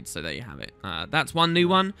speed, so there you have it. That's one new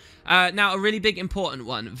one. Now, a really big important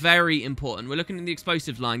one, very important. We're looking at the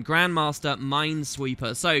explosive line, Grandmaster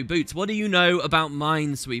Minesweeper. So, Boots, what do you know about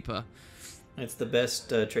Minesweeper? It's the best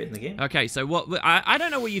trait in the game. Okay, so what I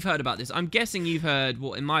don't know what you've heard about this. I'm guessing you've heard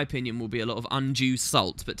what, in my opinion, will be a lot of undue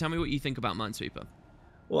salt. But tell me what you think about Minesweeper.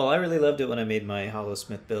 Well, I really loved it when I made my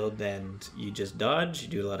Holosmith build, and you just dodge, you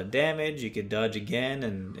do a lot of damage, you could dodge again,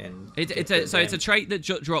 and it's a trait that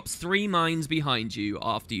drops 3 mines behind you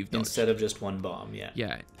after you've dodged. Instead of just 1 bomb, yeah.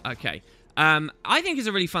 Yeah, okay. I think it's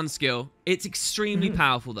a really fun skill. It's extremely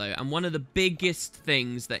powerful, though, and one of the biggest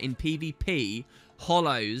things that in PvP...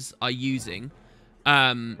 Holos are using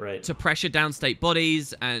to pressure downstate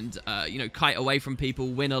bodies and you know, kite away from people,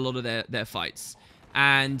 win a lot of their fights.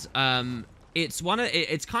 And it's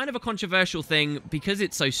kind of a controversial thing because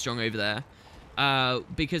it's so strong over there.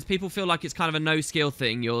 Because people feel like it's kind of a no-skill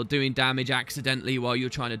thing. You're doing damage accidentally while you're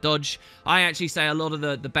trying to dodge. I actually say a lot of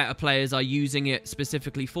the better players are using it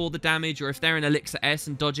specifically for the damage, or if they're in Elixir S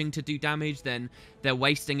and dodging to do damage, then they're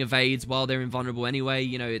wasting evades while they're invulnerable anyway.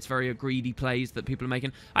 You know, it's very greedy plays that people are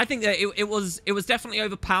making. I think that it was definitely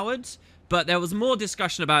overpowered, but there was more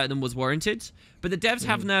discussion about it than was warranted. But the devs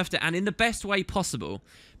have nerfed it, and in the best way possible.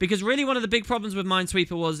 Because really one of the big problems with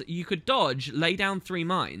Minesweeper was you could dodge, lay down 3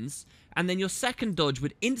 mines, and then your second dodge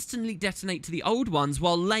would instantly detonate to the old ones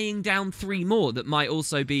while laying down 3 more that might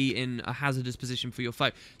also be in a hazardous position for your foe.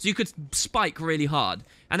 So you could spike really hard.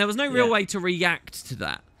 And there was no real way to react to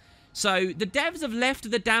that. So the devs have left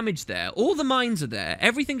the damage there. All the mines are there.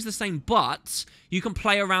 Everything's the same, but you can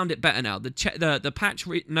play around it better now. The patch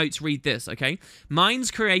notes read this, okay?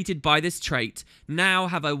 Mines created by this trait now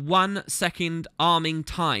have a 1 second arming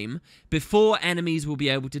time before enemies will be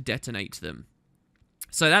able to detonate them.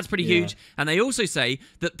 So that's pretty huge. And they also say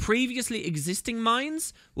that previously existing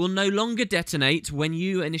mines will no longer detonate when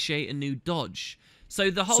you initiate a new dodge. So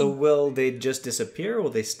the whole. So will they just disappear, or will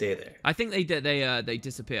they stay there? I think they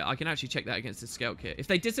disappear. I can actually check that against the scout kit. If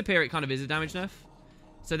they disappear, it kind of is a damage nerf.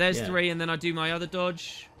 So there's 3, and then I do my other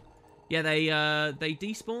dodge. Yeah, they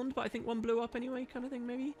despawned, but I think one blew up anyway, kind of thing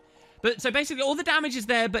maybe. But so basically, all the damage is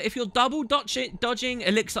there. But if you're double dodging,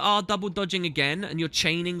 Elixir are double dodging again, and you're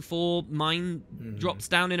chaining 4 mine drops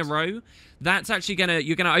down in a row, that's actually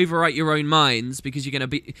you're gonna overwrite your own mines, because you're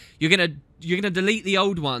gonna delete the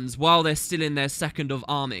old ones while they're still in their second of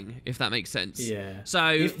arming, if that makes sense. Yeah. So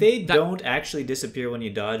if they don't actually disappear when you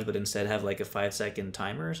dodge, but instead have like a 5-second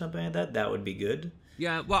timer or something like that, that would be good.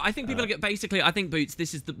 Yeah. Well, I think people get basically. I think Boots.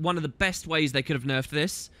 This is one of the best ways they could have nerfed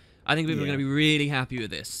this. I think people are going to be really happy with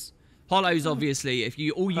this. Hollows, obviously, if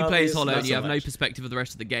all you play is Hollow and you have no perspective of the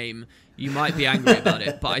rest of the game, you might be angry about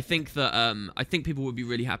it. But I think that people would be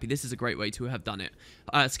really happy. This is a great way to have done it.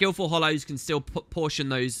 Skillful Hollows can still portion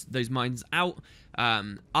those mines out.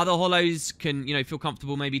 Other Hollows can, feel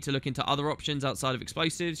comfortable maybe to look into other options outside of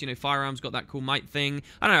explosives. Firearms got that cool might thing.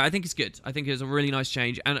 I don't know. I think it's good. I think it's a really nice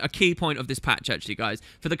change, and a key point of this patch, actually, guys,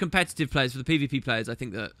 for the competitive players, for the PvP players. I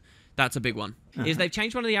think that. That's a big one. Is they've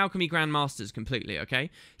changed one of the alchemy grandmasters completely, okay?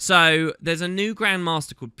 So there's a new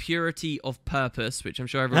grandmaster called Purity of Purpose, which I'm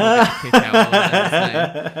sure everyone will get a kick out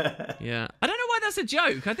of. Yeah. I don't know why that's a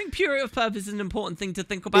joke. I think Purity of Purpose is an important thing to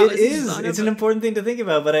think about. It is. It's an important thing to think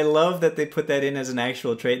about, but I love that they put that in as an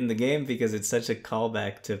actual trait in the game, because it's such a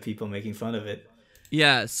callback to people making fun of it.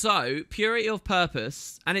 Yeah, so Purity of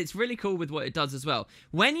Purpose, and it's really cool with what it does as well.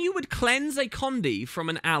 When you would cleanse a Condi from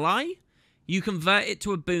an ally, you convert it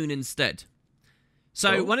to a boon instead.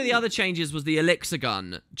 So one of the other changes was the Elixir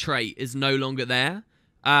gun trait is no longer there.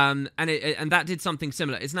 And that did something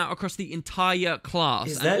similar. It's now across the entire class.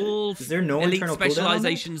 Is there no elite internal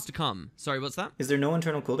specializations to come. Sorry, what's that? Is there no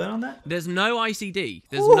internal cooldown on that? There's no ICD.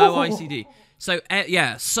 There's no ICD. So,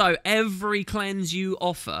 so every cleanse you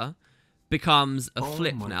offer becomes a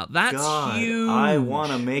flip now. That's huge. I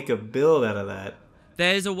want to make a build out of that.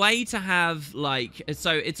 There's a way to have,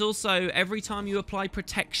 so it's also every time you apply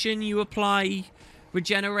protection, you apply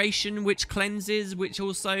regeneration, which cleanses, which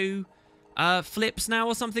also flips now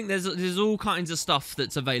or something. There's all kinds of stuff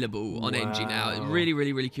that's available on NG now. Really,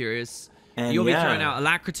 really, really curious. And you'll be throwing out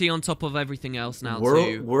alacrity on top of everything else now,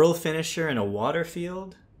 too. Whirl finisher in a water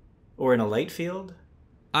field? Or in a light field?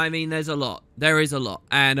 I mean, there's a lot. There is a lot.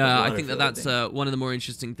 And I think that's one of the more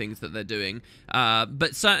interesting things that they're doing.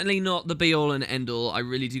 But certainly not the be-all and end-all. I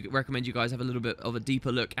really do recommend you guys have a little bit of a deeper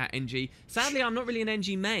look at NG. Sadly, I'm not really an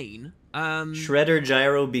NG main. Shredder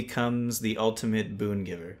Gyro becomes the ultimate boon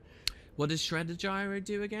giver. What does Shredder Gyro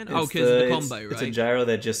do again? Because the combo, right? It's a gyro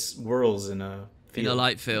that just whirls in a field. In a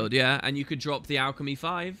light field, yeah. And you could drop the Alchemy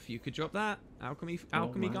 5. You could drop that.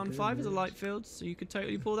 Alchemy Gun 5 is a light field, so you could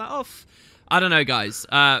totally pull that off. I don't know, guys.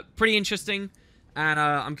 Pretty interesting, and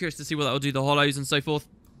I'm curious to see what that will do, the hollows and so forth.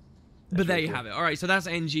 But there you have it. All right, so that's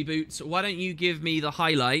NG Boots. Why don't you give me the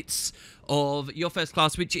highlights of your first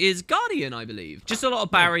class, which is Guardian, I believe. Just a lot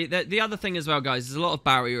of barrier. The other thing as well, guys, there's a lot of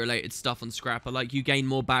barrier-related stuff on Scrapper. Like, you gain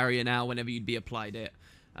more barrier now whenever you'd be applied it.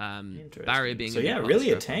 Barrier being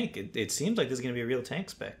really a tank. It seems like this is going to be a real tank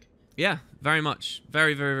spec. Yeah, very much.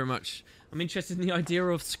 Very, very, very much. I'm interested in the idea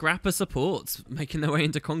of Scrapper supports making their way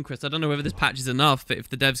into Conquest. I don't know whether this patch is enough, but if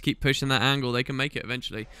the devs keep pushing that angle, they can make it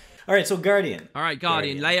eventually. All right, so Guardian. All right,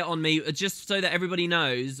 Guardian. Lay it on me, just so that everybody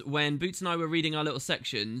knows. When Boots and I were reading our little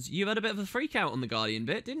sections, you had a bit of a freak out on the Guardian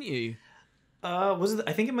bit, didn't you? Was it?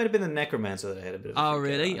 I think it might have been the Necromancer that I had a bit of a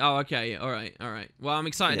freak really? out on. Oh, okay. All right. Well, I'm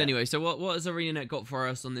excited anyway. So what has ArenaNet got for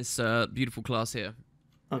us on this beautiful class here?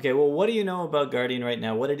 Okay, well, what do you know about Guardian right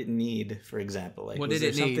now? What did it need, for example? Like, what did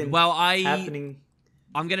it need? Well, I'm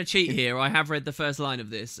going to cheat here. I have read the first line of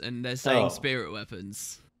this, and they're saying spirit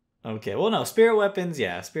weapons. Okay, well, no, spirit weapons,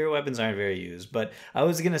 spirit weapons aren't very used. But I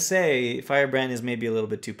was going to say Firebrand is maybe a little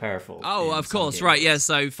bit too powerful. Oh, of course, right, yeah.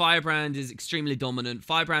 So Firebrand is extremely dominant.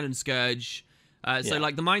 Firebrand and Scourge. So,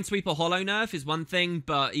 like, the Minesweeper Hollow nerf is one thing,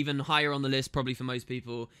 but even higher on the list, probably for most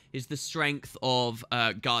people, is the strength of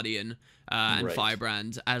Guardian and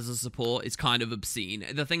Firebrand as a support is kind of obscene.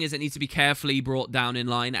 The thing is, it needs to be carefully brought down in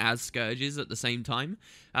line as Scourges at the same time.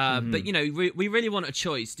 But, you know, we really want a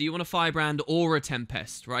choice. Do you want a Firebrand or a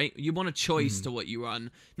Tempest, right? You want a choice to what you run,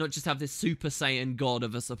 not just have this Super Saiyan god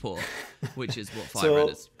of a support, which is what Firebrand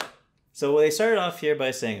is. So they started off here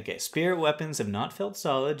by saying, okay, spirit weapons have not felt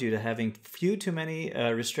solid due to having few too many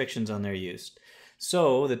restrictions on their use.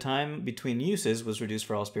 So the time between uses was reduced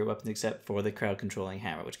for all spirit weapons except for the crowd-controlling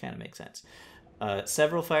hammer, which kind of makes sense.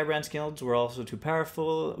 Several firebrand skills were also too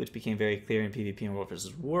powerful, which became very clear in PvP and World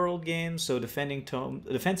vs. World games, so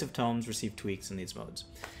defensive tomes received tweaks in these modes.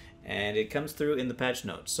 And it comes through in the patch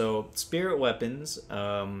notes. So spirit weapons,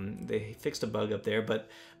 they fixed a bug up there, but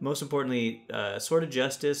most importantly, Sword of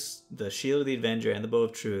Justice, the Shield of the Avenger, and the Bow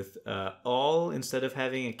of Truth, all, instead of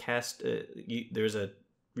having a cast, there's a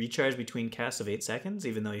recharge between casts of 8 seconds,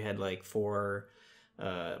 even though you had like four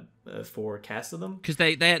casts of them. Because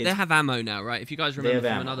they have ammo now, right? If you guys remember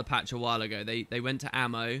from another patch a while ago, they went to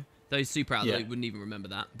ammo. Those super athletes wouldn't even remember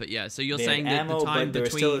that. But yeah, so you're saying that ammo, the time but there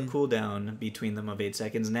was between... still a cooldown between them of 8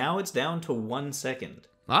 seconds. Now it's down to 1 second.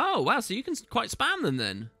 Oh, wow. So you can quite spam them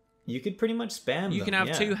then. You could pretty much spam them. You can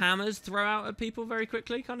have 2 hammers throw out at people very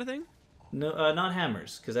quickly kind of thing? No, not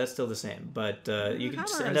hammers, because that's still the same. But you can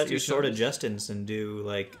send out your Sword of Justice and do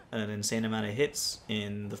like an insane amount of hits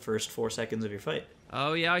in the first 4 seconds of your fight.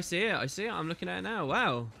 Oh, yeah, I see it. I'm looking at it now.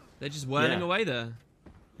 Wow. They're just whirling away there.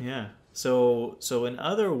 Yeah. So in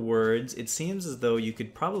other words, it seems as though you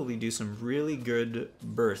could probably do some really good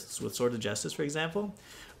bursts with Sword of Justice, for example.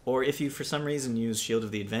 Or if you, for some reason, use Shield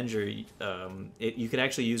of the Avenger, you could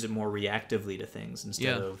actually use it more reactively to things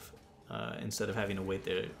instead of having to wait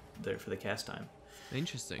there for the cast time.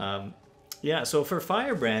 Interesting. Yeah, so for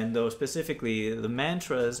Firebrand, though, specifically, the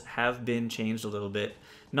mantras have been changed a little bit.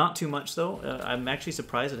 Not too much, though. I'm actually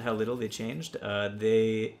surprised at how little they changed.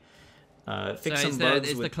 They fixed some bugs.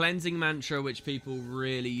 It's the cleansing mantra, which people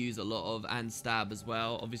really use a lot of, and stab as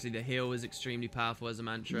well. Obviously, the heal is extremely powerful as a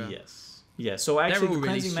mantra. Yes. Yeah, so actually, the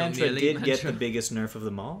cleansing mantra did get the biggest nerf of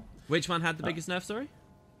them all. Which one had the biggest nerf, sorry?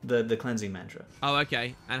 The cleansing mantra. Oh,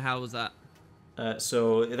 okay. And how was that?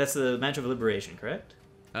 So that's the mantra of liberation, correct?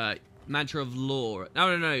 Mantra of law.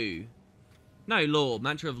 No, law.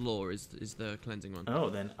 Mantra of law is the cleansing one. Oh,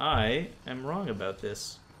 then I am wrong about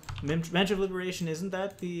this. Mantra of liberation, isn't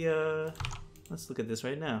that the... Let's look at this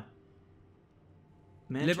right now.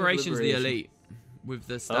 Liberation's the elite. With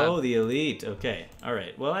the stab. Oh, the elite. Okay. All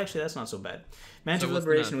right. Well, actually, that's not so bad. Mantra of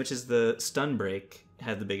liberation, which is the stun break,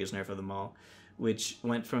 had the biggest nerf of them all, which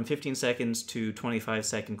went from 15 seconds to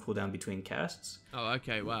 25-second cooldown between casts. Oh,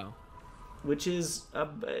 okay. Wow. Which is,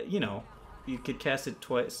 you could cast it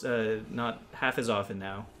twice, not half as often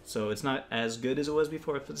now. So it's not as good as it was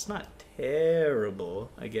before, but it's not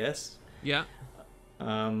terrible, I guess. Yeah.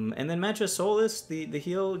 And then Mantra Solace, the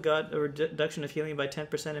heal got a reduction of healing by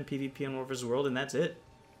 10% in PvP and War vs. World, and that's it.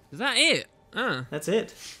 Is that it? That's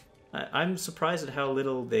it. I'm surprised at how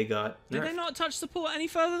little they got nerfed. Did they not touch support any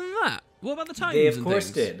further than that? What about the tomes? They of course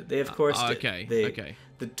did. They of course did. Okay, okay.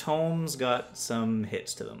 The tomes got some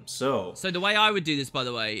hits to them. So the way I would do this, by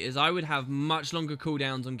the way, is I would have much longer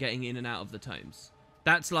cooldowns on getting in and out of the tomes.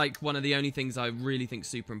 That's like one of the only things I really think is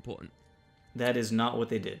super important. That is not what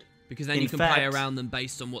they did. Because then you can play around them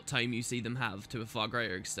based on what tome you see them have to a far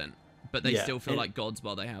greater extent. But they still feel like gods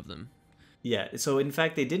while they have them. Yeah, so in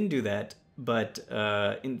fact they didn't do that, but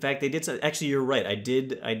in fact they did. Actually, you're right. I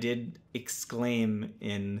did exclaim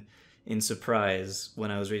in surprise when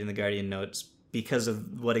I was reading the Guardian notes because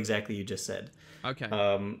of what exactly you just said. Okay.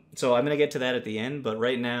 So I'm gonna get to that at the end, but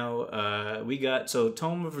right now we got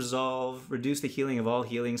Tome of Resolve reduced the healing of all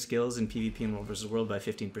healing skills in PvP and World vs. World by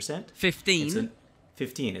 15%. 15.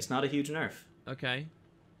 15. It's not a huge nerf. Okay.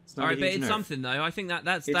 It's not all right, but it's nerf. Something though. I think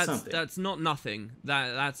that's not nothing.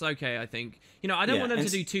 That's okay. I think I don't want them to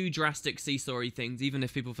do too drastic seesaw-y things, even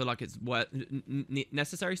if people feel like it's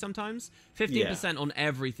necessary sometimes. 15% on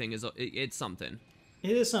everything it's something.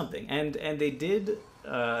 It is something, and they did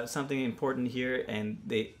something important here, and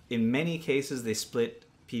they in many cases they split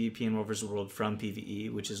PvP and World vs. World from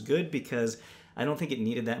PvE, which is good because I don't think it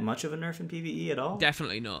needed that much of a nerf in PvE at all.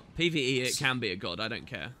 Definitely not. PvE, it can be a god. I don't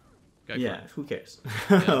care. Go for it. Who cares?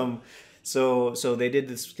 Yeah. So they did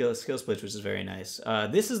the skill split, which is very nice.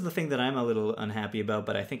 This is the thing that I'm a little unhappy about,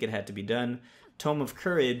 but I think it had to be done. Tome of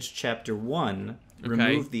Courage, Chapter 1,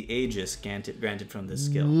 removed the Aegis granted from this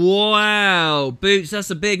skill. Wow, Boots, that's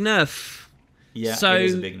a big nerf. Yeah, it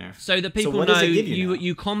is a big nerf. So that people know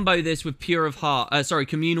you combo this with Pure of Heart.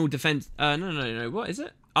 Communal Defense. No. What is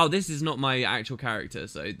it? Oh, this is not my actual character,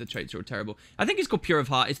 so the traits are all terrible. I think it's called Pure of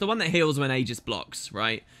Heart. It's the one that heals when Aegis blocks,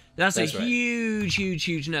 right? That's a huge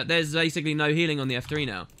nerf. There's basically no healing on the F3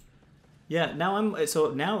 now. Yeah, now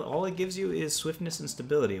all it gives you is swiftness and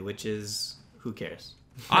stability, which is who cares?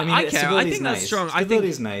 I care. I think that's strong.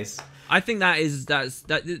 Stability's nice. I think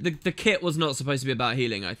the kit was not supposed to be about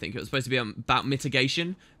healing. I think it was supposed to be about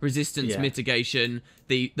mitigation, resistance mitigation.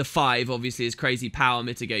 The 5 obviously is crazy power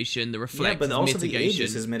mitigation. The reflect but also mitigation. The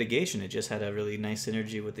Aegis is mitigation. It just had a really nice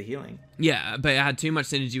synergy with the healing. Yeah, but it had too much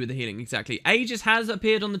synergy with the healing. Exactly. Aegis has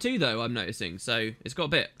appeared on the 2 though. I'm noticing, so it's got a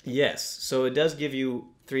bit. Yes, so it does give you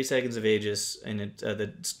 3 seconds of Aegis, and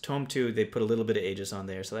the Tome 2 they put a little bit of Aegis on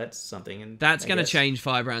there, so that's something. And that's going to change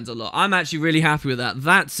Firebrands a lot. I'm actually really happy with that.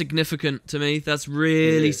 That's significant to me. That's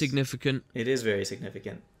really significant. It is very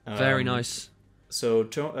significant. Very nice. So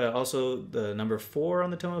also the number 4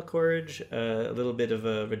 on the Tome of Courage, a little bit of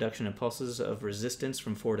a reduction in pulses of resistance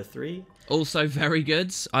from 4 to 3. Also very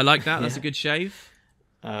good. I like that. That's a good shave.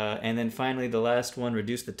 And then finally, the last one,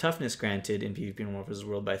 reduced the toughness granted in PvP and War vs.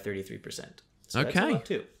 World by 33%. So that's a lot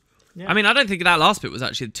too. Yeah. I mean, I don't think that last bit was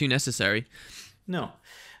actually too necessary. No.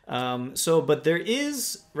 But there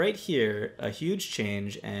is right here a huge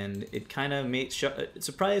change, and it kind of it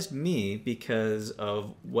surprised me because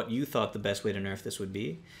of what you thought the best way to nerf this would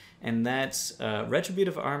be, and that's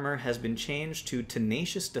Retributive Armor has been changed to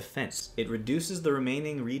Tenacious Defense. It reduces the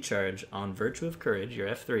remaining recharge on Virtue of Courage, your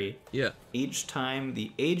F3, each time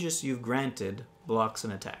the Aegis you've granted blocks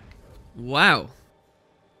an attack. Wow.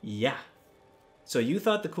 Yeah. So you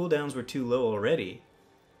thought the cooldowns were too low already.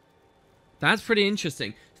 That's pretty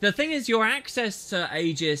interesting. The thing is, your access to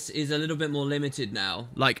Aegis is a little bit more limited now.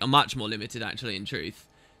 Like, a much more limited, actually, in truth.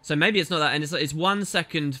 So maybe it's not that. And it's 1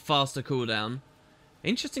 second faster cooldown.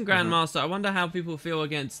 Interesting, Grandmaster. I wonder how people feel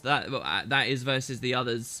against that. That is versus the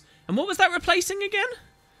others. And what was that replacing again?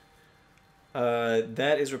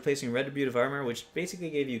 That is replacing Retributive Armor, which basically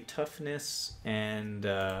gave you toughness and...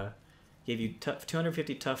 gave you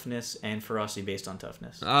 250 toughness and ferocity based on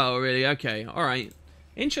toughness. Oh, really? Okay. All right.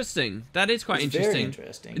 Interesting. That is quite interesting. Very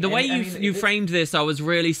interesting. The way you framed this, I was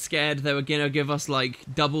really scared they were going to give us, like,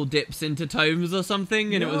 double dips into tomes or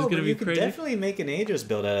something, and it was going to be crazy. You could definitely make an Aegis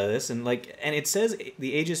build out of this, and it says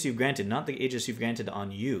the Aegis you've granted, not the Aegis you've granted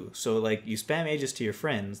on you. So, like, you spam Aegis to your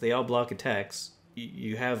friends, they all block attacks,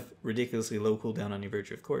 you have ridiculously low cooldown on your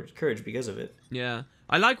Virtue of Courage because of it. Yeah.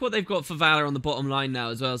 I like what they've got for Valor on the bottom line now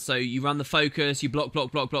as well. So you run the focus, you block.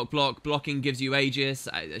 Blocking gives you Aegis,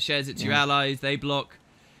 shares it to your allies, they block.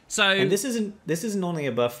 So and this isn't only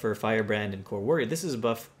a buff for Firebrand and Core Warrior. This is a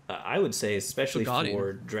buff, I would say, especially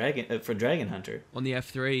for Dragon Hunter. On the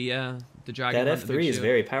F3, the Dragon Hunter. That F3 is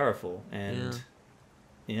very powerful, and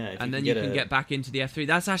and then you can get back into the F3.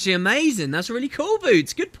 That's actually amazing. That's really cool,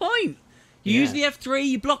 Boots. Good point. You use the F3,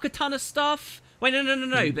 you block a ton of stuff. Wait,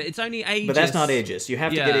 no, but it's only Aegis. But that's not Aegis. You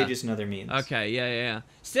have to get Aegis in other means. Okay, yeah.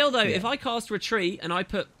 Still, though, if I cast Retreat and I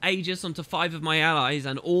put Aegis onto 5 of my allies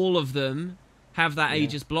and all of them have that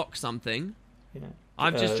Aegis block something,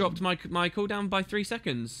 I've just dropped my cooldown by 3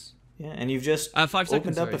 seconds. Yeah, and you've just 5 seconds,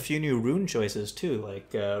 opened up a few new rune choices, too,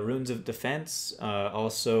 like Runes of Defense.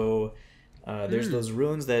 Also, there's those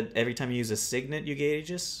runes that every time you use a Signet, you get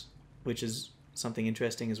Aegis, which is... something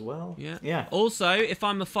interesting as well. Yeah. Also, if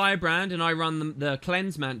I'm a Firebrand and I run the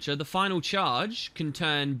Cleanse Mantra, the final charge can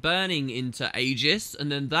turn Burning into Aegis, and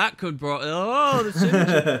then that could the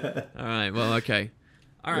synergy. All right. Well, okay.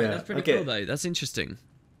 All right. That's pretty cool, though. That's interesting.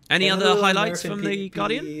 Any other highlights from the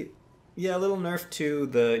Guardian? Yeah, a little nerf to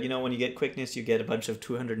when you get quickness, you get a bunch of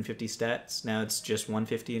 250 stats. Now it's just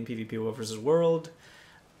 150 in PvP War vs. World,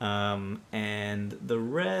 and the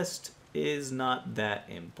rest is not that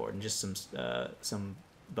important. Just some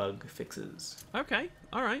bug fixes. Okay,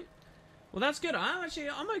 all right. Well, that's good.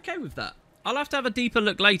 I'm okay with that. I'll have to have a deeper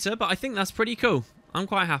look later, but I think that's pretty cool. I'm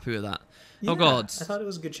quite happy with that. Yeah, oh God, I thought it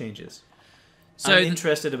was good changes. So I'm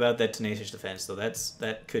interested about that Tenacious Defense, though.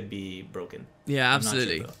 That could be broken. Yeah,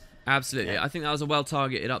 absolutely, absolutely. Yeah. I think that was a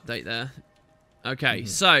well-targeted update there. Okay,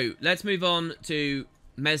 so let's move on to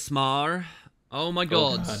Mesmer. Oh my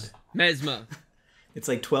God. Mesmer. It's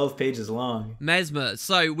like 12 pages long. Mesmer.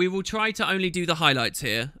 So we will try to only do the highlights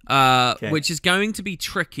here, which is going to be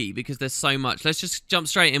tricky because there's so much. Let's just jump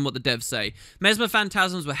straight in what the devs say. Mesmer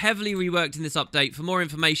Phantasms were heavily reworked in this update. For more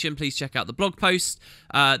information, please check out the blog post.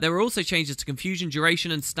 There were also changes to confusion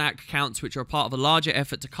duration and stack counts, which are a part of a larger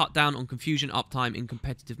effort to cut down on confusion uptime in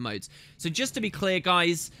competitive modes. So just to be clear,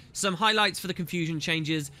 guys, some highlights for the confusion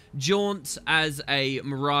changes. Jaunt as a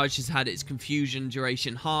Mirage has had its confusion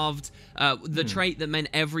duration halved. The trait that meant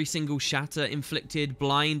every single shatter inflicted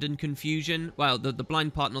blind and confusion. Well, the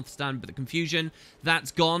blind part notwithstanding, but the confusion,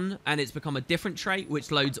 that's gone, and it's become a different trait,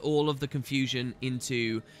 which loads all of the confusion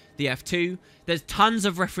into the F2. There's tons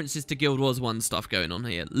of references to Guild Wars 1 stuff going on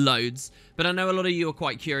here. Loads. But I know a lot of you are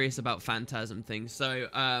quite curious about Phantasm things. So,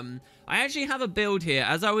 I actually have a build here.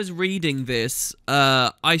 As I was reading this,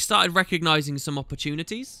 I started recognizing some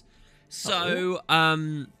opportunities. So,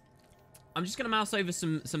 I'm just going to mouse over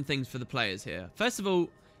some things for the players here. First of all,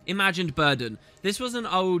 Imagined Burden. This was an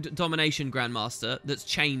old Domination Grandmaster that's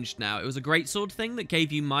changed now. It was a Greatsword thing that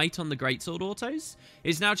gave you might on the Greatsword autos.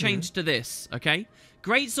 It's now changed to this, okay?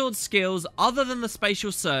 Greatsword skills, other than the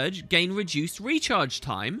Spatial Surge, gain reduced recharge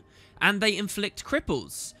time, and they inflict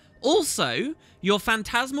cripples. Also, your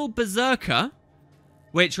Phantasmal Berserker,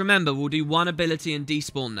 which, remember, will do one ability and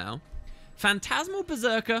despawn now. Phantasmal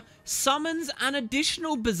Berserker summons an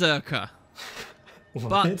additional Berserker,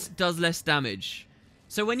 but does less damage.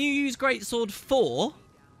 So when you use Greatsword 4,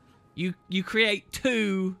 you create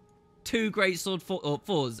two Greatsword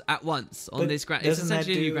 4s at once on this Grand. It's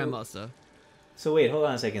essentially a new Grandmaster. So wait, hold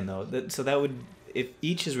on a second though. So that would, if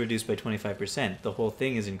each is reduced by 25%, the whole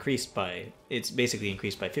thing is increased by. It's basically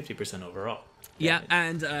increased by 50% overall. Yeah,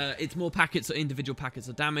 and it's more packets or individual packets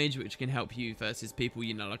of damage, which can help you versus people,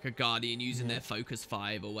 you know, like a Guardian using their Focus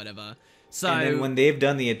 5 or whatever. So, and then when they've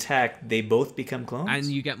done the attack, they both become clones? And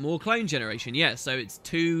you get more clone generation, yeah. So it's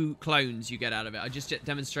 2 clones you get out of it. I just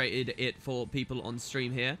demonstrated it for people on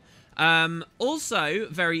stream here. Also,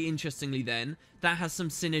 very interestingly then, that has some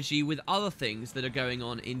synergy with other things that are going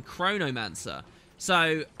on in Chronomancer.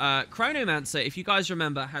 So, Chronomancer, if you guys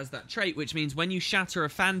remember, has that trait, which means when you shatter a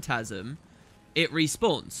phantasm, it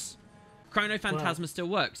respawns. Chrono Phantasma still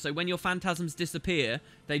works, so when your phantasms disappear,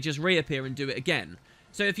 they just reappear and do it again.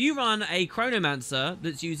 So if you run a Chronomancer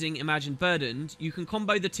that's using Imagined Burdened, you can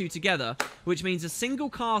combo the two together, which means a single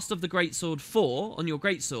cast of the Greatsword 4 on your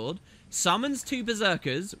Greatsword summons 2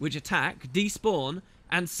 Berserkers, which attack, despawn,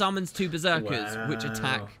 and summons 2 Berserkers, which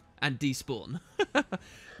attack and despawn.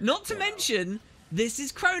 Not to mention, this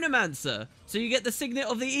is Chronomancer. So you get the Signet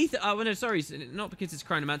of the Ether. Oh, no, sorry, not because it's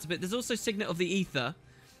Chronomancer, but there's also Signet of the Ether.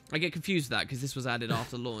 I get confused with that because this was added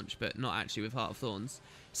after launch, but not actually with Heart of Thorns.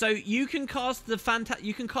 So you can cast the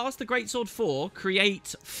Greatsword 4,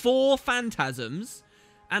 create 4 phantasms,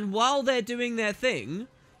 and while they're doing their thing,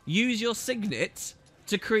 use your Signet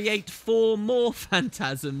to create 4 more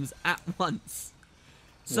phantasms at once.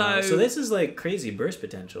 So this is like crazy burst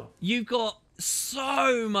potential. You've got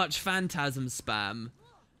so much phantasm spam,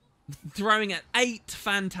 throwing at 8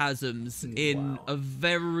 phantasms in a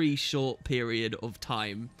very short period of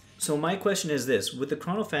time. So my question is this: with the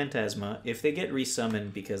Chrono Phantasma, if they get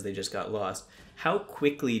resummoned because they just got lost, how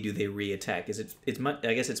quickly do they re-attack?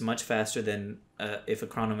 I guess it's much faster than if a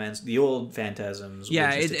Chronomancer, the old Phantasms.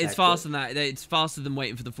 Yeah, it's faster than that. It's faster than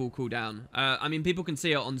waiting for the full cooldown. I mean, people can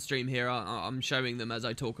see it on stream here. I'm showing them as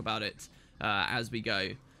I talk about it as we go.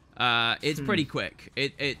 It's pretty quick.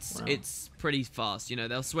 It's pretty fast. You know,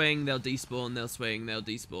 they'll swing, they'll despawn, they'll swing, they'll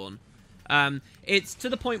despawn. It's to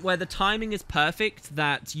the point where the timing is perfect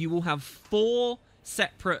that you will have 4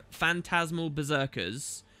 separate phantasmal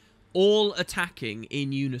berserkers all attacking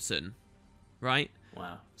in unison, right?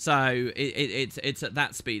 Wow. So it's at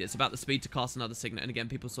that speed. It's about the speed to cast another signet. And again,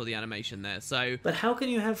 people saw the animation there. So, but how can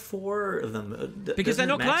you have 4 of them? Because they're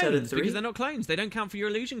not clones. Because they're not clones. They don't count for your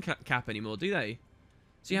illusion cap anymore, do they?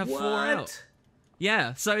 So you have 4 out.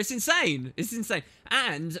 Yeah, so it's insane. It's insane.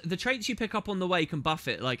 And the traits you pick up on the way can buff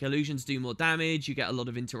it. Like, illusions do more damage. You get a lot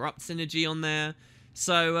of interrupt synergy on there.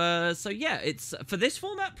 So yeah, it's, for this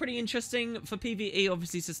format, pretty interesting. For PvE,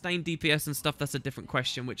 obviously, sustained DPS and stuff, that's a different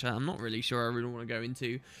question, which I'm not really sure I really want to go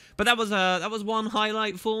into. But that was one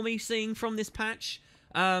highlight for me, seeing from this patch.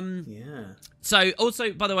 Yeah. So,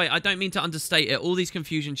 also, by the way, I don't mean to understate it. All these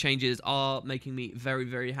confusion changes are making me very,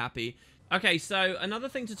 very happy. Okay, so another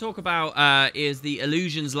thing to talk about is the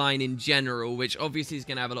illusions line in general, which obviously is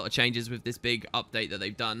going to have a lot of changes with this big update that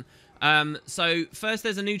they've done. So first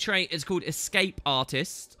there's a new trait. It's called Escape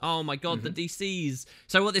Artist. Oh my god, the DCs.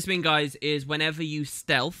 So what this means, guys, is whenever you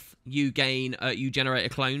stealth, you gain, you generate a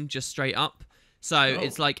clone just straight up. So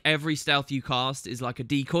it's like every stealth you cast is like a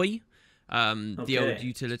decoy, the old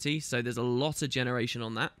utility. So there's a lot of generation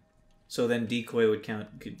on that. So then decoy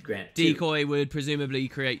could grant 2. Decoy would presumably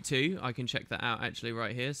create 2. I can check that out actually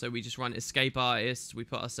right here. So we just run Escape Artist. We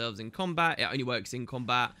put ourselves in combat. It only works in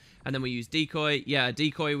combat. And then we use Decoy. Yeah,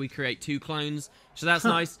 Decoy, we create 2 clones. So that's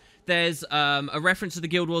nice. There's a reference to the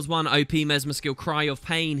Guild Wars 1 OP Mesmer skill Cry of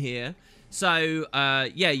Pain here. So,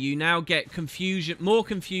 yeah, you now get more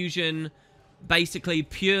confusion basically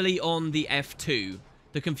purely on the F2.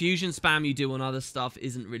 The confusion spam you do on other stuff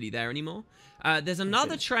isn't really there anymore. There's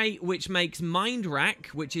another trait which makes Mind Rack,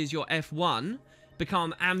 which is your F1,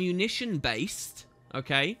 become ammunition-based,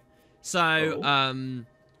 okay? So,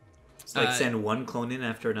 it's like send one clone in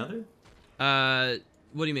after another?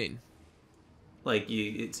 What do you mean? Like,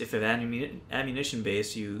 if it's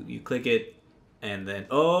ammunition-based, you click it, and then...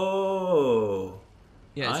 Oh!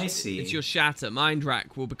 Yeah, I see. It's your shatter. Mind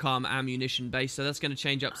Rack will become ammunition based, so that's going to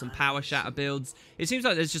change up some power shatter builds. It seems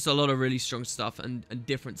like there's just a lot of really strong stuff and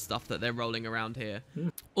different stuff that they're rolling around here.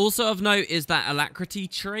 Also of note is that alacrity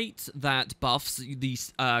trait that buffs the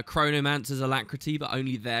Chronomancer's alacrity, but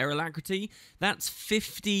only their alacrity. That's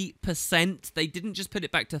 50%. They didn't just put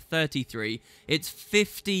it back to 33. It's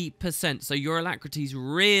 50%. So your alacrity is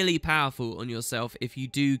really powerful on yourself if you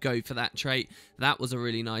do go for that trait. That was a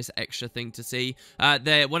really nice extra thing to see.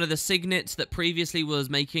 One of the signets that previously was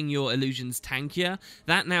making your illusions tankier,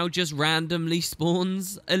 that now just randomly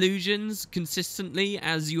spawns illusions consistently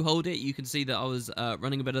as you hold it. You can see that I was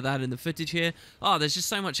running a bit of that in the footage here. Oh, there's just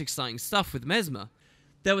so much exciting stuff with Mesmer.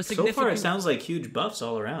 There was so far, it sounds like huge buffs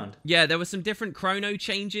all around. Yeah, there were some different chrono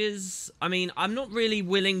changes. I mean, I'm not really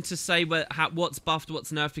willing to say what's buffed,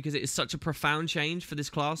 what's nerfed, because it is such a profound change for this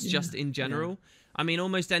class, just in general. Yeah. I mean,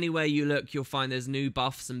 almost anywhere you look, you'll find there's new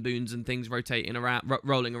buffs and boons and things rotating around,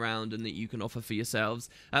 rolling around, and that you can offer for yourselves.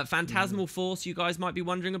 Phantasmal Force, you guys might be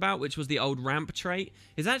wondering about, which was the old ramp trait,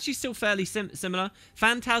 is actually still fairly similar.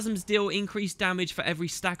 Phantasms deal increased damage for every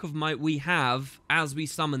stack of might we have as we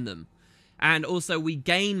summon them. And also, we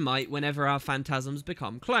gain might whenever our phantasms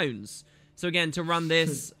become clones. So again, to run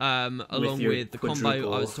this along with the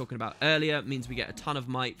combo I was talking about earlier, means we get a ton of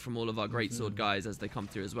might from all of our greatsword guys as they come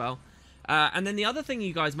through as well. And then the other thing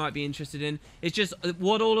you guys might be interested in is just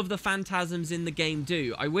what all of the phantasms in the game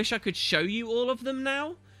do. I wish I could show you all of them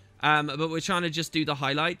now, but we're trying to just do the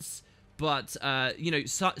highlights. But, you know,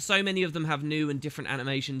 so many of them have new and different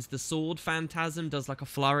animations. The Sword Phantasm does like a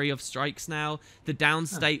flurry of strikes now. The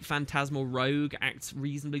Downstate Phantasmal Rogue acts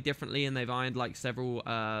reasonably differently, and they've ironed like several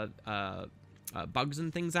bugs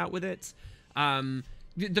and things out with it.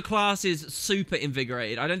 The class is super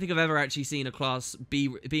invigorated. I don't think I've ever actually seen a class be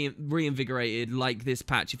reinvigorated like this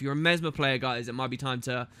patch. If you're a Mesmer player, guys, it might be time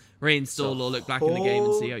to reinstall or look back in the game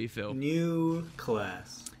and see how you feel. New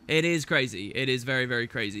class. It is crazy. It is very, very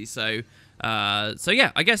crazy. So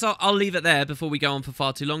yeah, I guess I'll leave it there before we go on for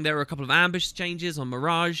far too long. There were a couple of ambush changes on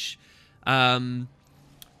Mirage. It's going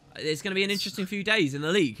to be an interesting few days in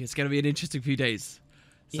the league. It's going to be an interesting few days.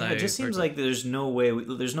 So, yeah, it just seems like there's no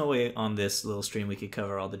way on this little stream we could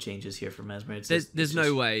cover all the changes here for Mesmer. There's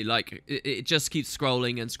no way. Like it just keeps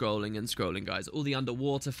scrolling and scrolling and scrolling, guys. All the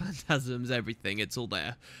underwater phantasms, everything. It's all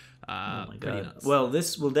there. Oh my god! Nuts. Well,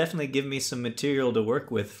 this will definitely give me some material to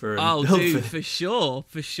work with for. Oh, dude, for sure,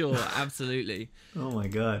 absolutely. Oh my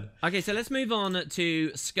god! Okay, so let's move on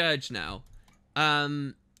to Scourge now,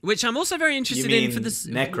 which I'm also very interested in for this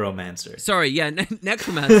Necromancer. Sorry, yeah,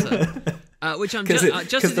 Necromancer. Which I'm just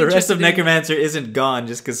because the rest of Necromancer isn't gone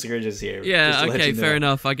just because Scourge is here. Yeah, okay, fair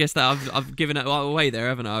enough. I guess that I've given it away there,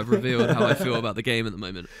 haven't I? I've revealed how I feel about the game at the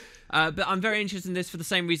moment. But I'm very interested in this for the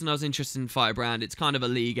same reason I was interested in Firebrand. It's kind of a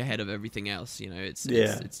league ahead of everything else. You know,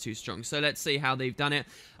 it's too strong. So let's see how they've done it.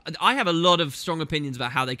 I have a lot of strong opinions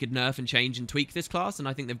about how they could nerf and change and tweak this class, and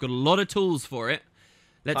I think they've got a lot of tools for it.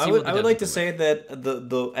 I would like to say that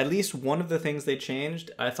the at least one of the things they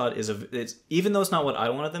changed, I thought it's even though it's not what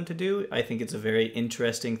I wanted them to do, I think it's a very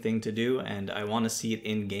interesting thing to do, and I want to see it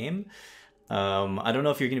in game. I don't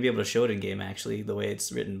know if you're going to be able to show it in game, actually, the way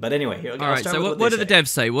it's written. But anyway, here, all right, so what do the devs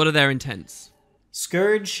say? What are their intents?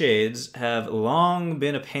 Scourge shades have long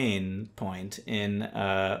been a pain point in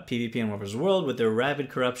PvP and Warframe's world with their rapid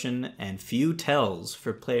corruption and few tells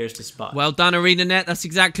for players to spot. Well done, ArenaNet. That's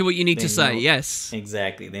exactly what you need to say, yes.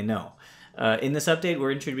 Exactly, they know. In this update,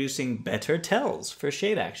 we're introducing better tells for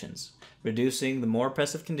shade actions, reducing the more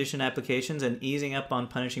oppressive condition applications, and easing up on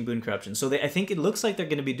punishing boon corruption. So I think it looks like they're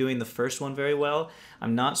going to be doing the first one very well.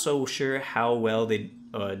 I'm not so sure how well they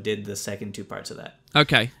did the second two parts of that.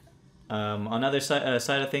 Okay. On other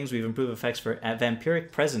side of things, we've improved effects for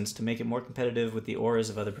vampiric presence to make it more competitive with the auras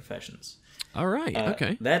of other professions. All right,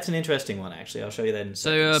 okay. That's an interesting one, actually. I'll show you that in a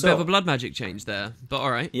second. So a bit of a blood magic change there, but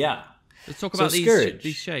all right. Yeah. Let's talk about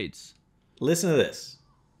these shades. Listen to this.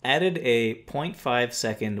 Added a 0.5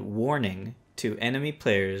 second warning to enemy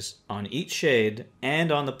players on each shade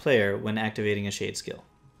and on the player when activating a shade skill.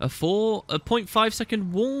 A 0.5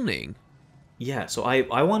 second warning? Yeah, so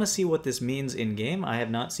I want to see what this means in game. I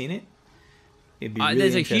have not seen it. It'd be really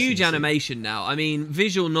there's a huge animation now. I mean,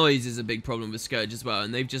 visual noise is a big problem with Scourge as well,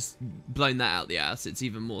 and they've just blown that out the ass. It's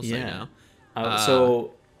even more so now.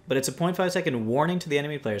 But it's a 0.5 second warning to the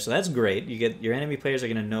enemy player, so that's great. Your enemy players are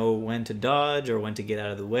going to know when to dodge or when to get out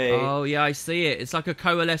of the way. Oh yeah, I see it. It's like a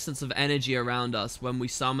coalescence of energy around us when we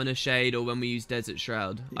summon a shade or when we use Desert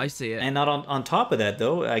Shroud. I see it. And not on top of that,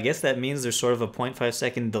 though, I guess that means there's sort of a 0.5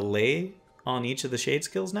 second delay on each of the shade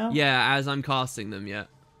skills now? Yeah, as I'm casting them, yeah.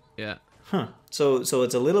 Huh. So it's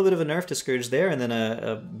a little bit of a nerf to Scourge there, and then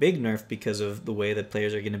a big nerf because of the way that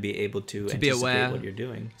players are going to be able to anticipate be aware. What you're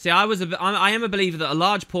doing. See, I am a believer that a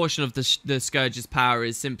large portion of the Scourge's power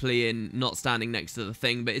is simply in not standing next to the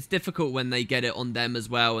thing, but it's difficult when they get it on them as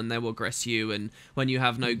well, and they will aggress you, and when you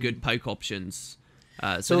have no good poke options.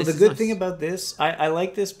 So the good thing about this, I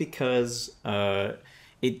like this because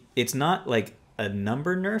it's not like a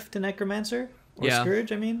number nerf to Necromancer or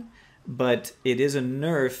Scourge, I mean, but it is a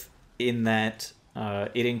nerf in that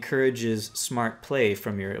it encourages smart play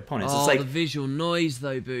from your opponents. It's like the visual noise,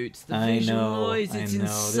 though, Boots. The visual noise, it's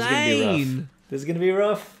insane. This is gonna be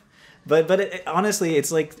rough. But honestly,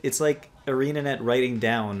 it's like ArenaNet writing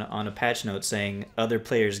down on a patch note saying other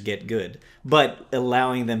players get good, but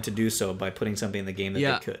allowing them to do so by putting something in the game that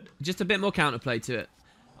they could. Just a bit more counterplay to it.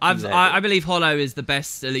 Exactly. I believe Hollow is the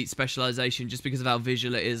best elite specialization just because of how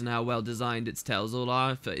visual it is and how well designed its tells all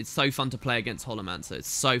are. It's so fun to play against Holomancer. It's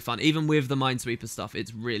so fun. Even with the Minesweeper stuff,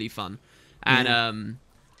 it's really fun. And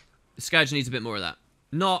Scourge needs a bit more of that.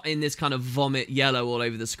 Not in this kind of vomit yellow all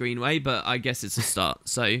over the screen way, but I guess it's a start.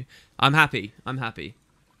 So I'm happy.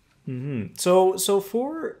 Mm-hmm. So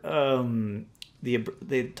for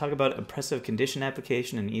they talk about oppressive condition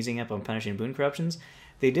application and easing up on punishing boon corruptions.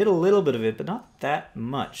 They did a little bit of it, but not that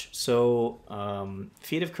much. So,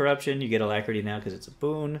 Feat of Corruption, you get Alacrity now because it's a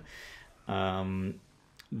boon.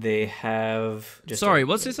 They have... Sorry,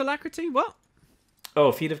 what's this Alacrity? What?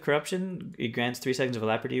 Oh, Feat of Corruption. It grants 3 seconds of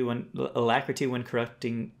Alacrity when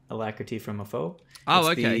corrupting Alacrity from a foe.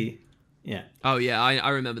 Oh, okay. Yeah. Oh, yeah, I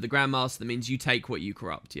remember. The Grandmaster, that means you take what you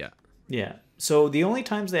corrupt, yeah. Yeah. So, the only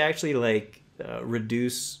times they actually,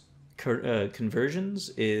 reduce... conversions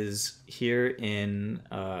is here in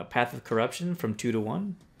Path of Corruption from 2 to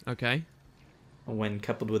 1. Okay. When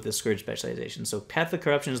coupled with the Scourge specialization. So Path of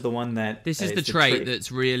Corruption is the one that... This is the trait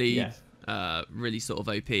that's really, really sort of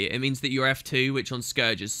OP. It means that your F2, which on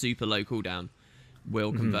Scourge is super low cooldown,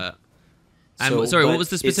 will convert. And what was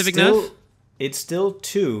the specific nerf? It's still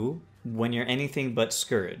 2 when you're anything but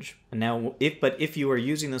Scourge. Now, if you are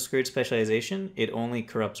using the Scourge specialization, it only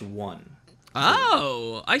corrupts 1.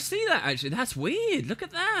 Oh, I see that, actually. That's weird. Look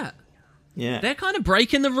at that. Yeah. They're kind of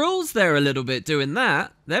breaking the rules there a little bit doing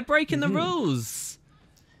that. They're breaking the rules.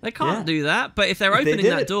 They can't do that. But if they're opening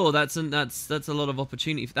that door, that's a lot of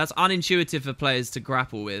opportunity. That's unintuitive for players to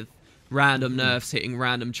grapple with. Random nerfs hitting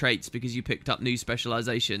random traits because you picked up new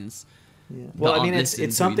specializations. Yeah. Well, I mean,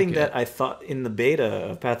 it's something that I thought in the beta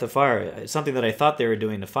of Path of Fire, it's something that I thought they were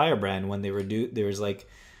doing to Firebrand when there was like...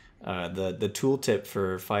 the tooltip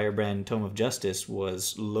for Firebrand Tome of Justice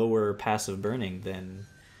was lower passive burning than...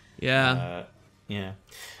 Yeah.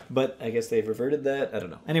 But I guess they've reverted that. I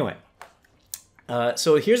don't know. Anyway.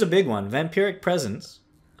 So here's a big one. Vampiric Presence.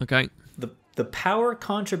 Okay. The power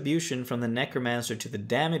contribution from the Necromancer to the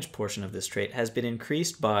damage portion of this trait has been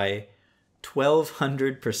increased by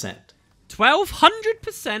 1,200%.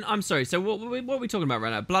 1,200%? I'm sorry, so what are we talking about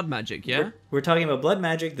right now? Blood magic, yeah? We're talking about blood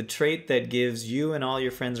magic, the trait that gives you and all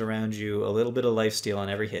your friends around you a little bit of lifesteal on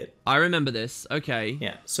every hit. I remember this, okay.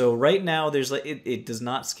 Yeah, so right now, there's it does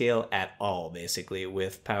not scale at all, basically,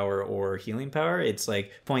 with power or healing power. It's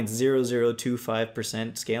like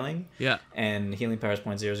 0.0025% scaling. Yeah. And healing power is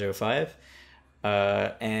 0.005.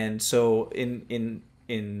 And so in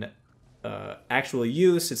actual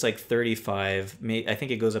use, it's like 35. I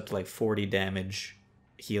think it goes up to like 40 damage,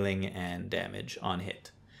 healing, and damage on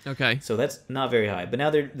hit. Okay. So that's not very high. But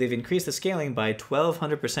now they've increased the scaling by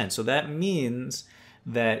 1,200%. So that means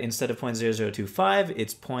that instead of 0.0025,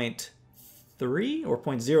 it's 0.3 or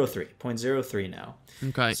 0.03. 0.03 now.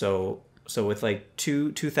 Okay. So with like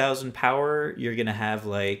 2,000 power, you're gonna have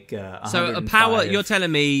like 105. So a power. You're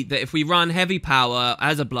telling me that if we run heavy power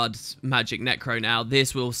as a blood magic necro now,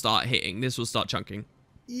 this will start hitting. This will start chunking.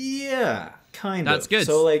 Yeah, kind of. That's good.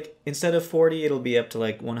 So like instead of 40, it'll be up to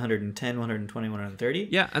like 110, 120, 130.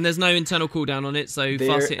 Yeah, and there's no internal cooldown on it, so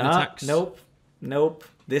fast hitting attacks. Nope.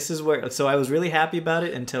 This is where. So I was really happy about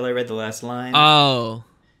it until I read the last line. Oh.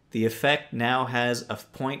 The effect now has a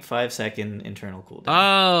 0.5 second internal cooldown.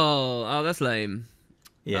 Oh, that's lame.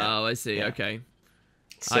 Yeah. Oh, I see. Yeah. Okay.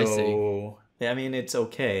 So, I see. I mean, it's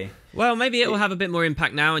okay. Well, maybe it will have a bit more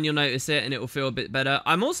impact now, and you'll notice it, and it will feel a bit better.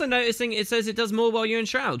 I'm also noticing it says it does more while you're in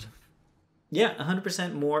Shroud. Yeah,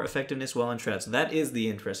 100% more effectiveness while in Shroud. So that is the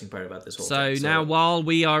interesting part about this whole thing. So now, while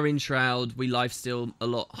we are in Shroud, we lifesteal a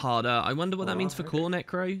lot harder. I wonder what that means for core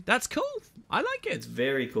Necro. That's cool. I like it. It's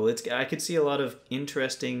very cool. I could see a lot of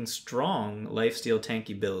interesting, strong lifesteal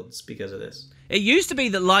tanky builds because of this. It used to be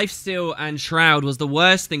that lifesteal and Shroud was the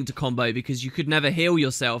worst thing to combo because you could never heal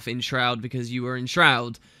yourself in Shroud because you were in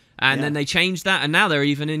Shroud. And then they changed that, and now they're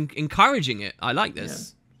even encouraging it. I like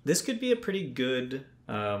this. This could be a pretty good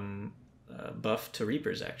buff to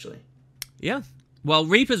Reapers, actually. Yeah. Well,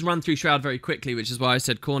 Reapers run through Shroud very quickly, which is why I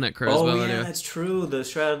said Core Necro as well. Oh, yeah, that's true. The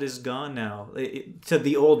Shroud is gone now. To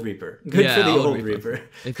the old Reaper. Good for the old Reaper.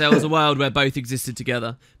 If there was a world where both existed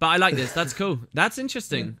together. But I like this. That's cool. That's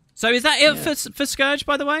interesting. Yeah. So is that it for Scourge,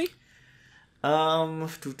 by the way? They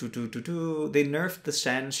nerfed the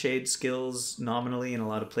Sandshade skills nominally in a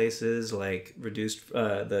lot of places, like reduced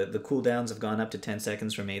the cooldowns have gone up to 10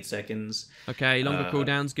 seconds from 8 seconds. Okay, longer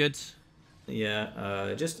cooldowns, good.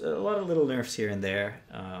 Yeah, just a lot of little nerfs here and there,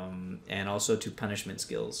 and also to punishment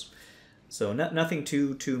skills. So nothing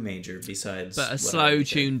too major besides. But a slow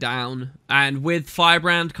tune down, and with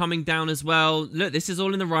Firebrand coming down as well. Look, this is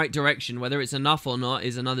all in the right direction. Whether it's enough or not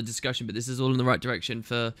is another discussion, but this is all in the right direction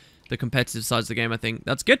for the competitive sides of the game. I think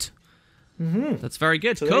that's good. Mm-hmm. That's very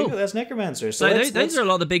good. So cool. There you go. That's Necromancer. So those are a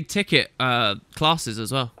lot of the big ticket classes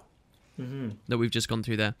as well. That we've just gone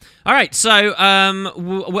through there. All right, so I'm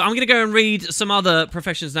going to go and read some other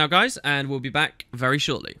professions now, guys, and we'll be back very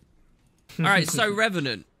shortly. All right, so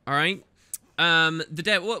Revenant, all right?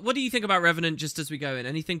 What do you think about Revenant just as we go in?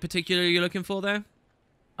 Anything particular you're looking for there?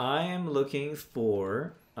 I am looking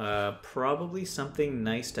for probably something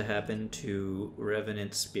nice to happen to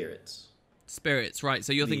Revenant spirits. Spirits, right.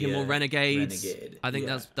 So you're thinking more renegades. Renegade. I think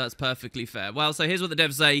that's perfectly fair. Well, so here's what the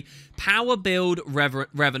devs say. Power build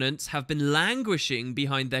Revenants have been languishing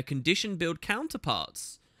behind their condition build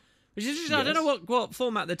counterparts. Which is just, I don't know what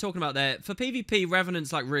format they're talking about there. For PvP,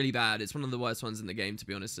 Revenant's like really bad. It's one of the worst ones in the game, to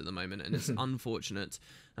be honest, at the moment, and it's unfortunate.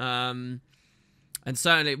 And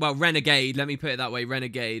certainly, well, Renegade, let me put it that way,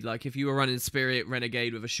 Renegade. Like, if you were running Spirit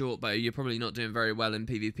Renegade with a short bow, you're probably not doing very well in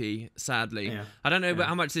PvP, sadly. Yeah. I don't know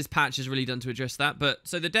how much this patch has really done to address that, but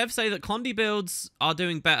so the devs say that Condi builds are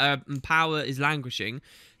doing better and power is languishing.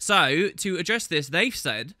 So, to address this, they've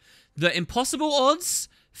said that impossible odds,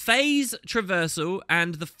 phase traversal,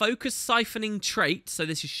 and the focus siphoning trait, so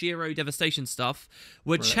this is Shiro Devastation stuff,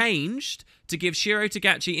 were changed to give Shiro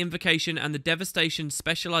Tagachi Invocation and the Devastation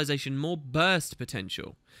specialization more burst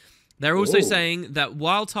potential. They're also saying that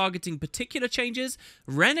while targeting particular changes,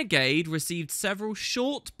 Renegade received several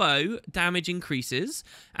short bow damage increases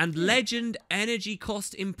and legend energy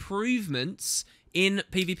cost improvements in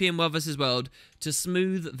PvP and World vs. World to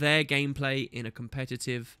smooth their gameplay in a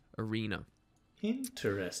competitive arena.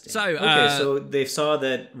 Interesting. So, so they saw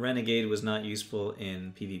that Renegade was not useful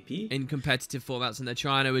in PvP? In competitive formats, and they're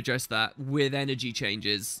trying to address that with energy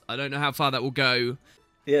changes. I don't know how far that will go.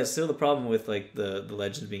 Yeah, still the problem with like the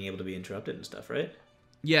legends being able to be interrupted and stuff, right?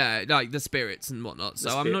 Yeah, like the spirits and whatnot.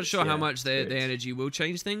 So I'm not sure how much the energy will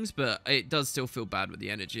change things, but it does still feel bad with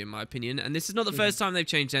the energy, in my opinion. And this is not the first time they've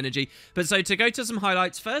changed energy. But so to go to some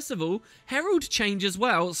highlights, first of all, Herald change as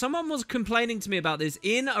well. Someone was complaining to me about this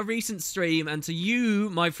in a recent stream, and to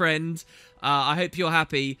you, my friend, I hope you're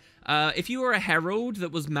happy. If you were a Herald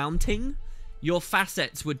that was mounting, your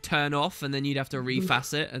facets would turn off, and then you'd have to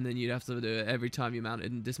refacet, and then you'd have to do it every time you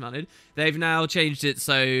mounted and dismounted. They've now changed it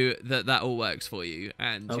so that all works for you.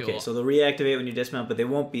 And so they'll reactivate when you dismount, but they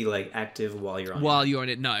won't be like active while you're on it. While you're on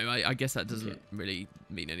it, no. I guess that doesn't really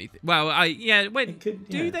mean anything. Well,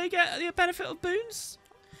 do they get the benefit of boons?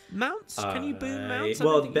 Mounts? Can you boon mounts?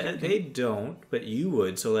 Well, they don't, but you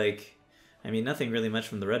would. So like, I mean, nothing really much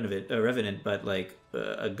from the Revenant, but like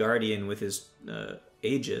a Guardian with his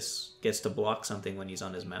Aegis gets to block something when he's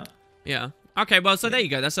on his mount. Yeah. Okay, well, so there you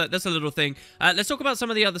go. That's a little thing. Let's talk about some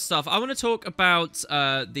of the other stuff. I want to talk about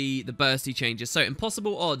the bursty changes. So,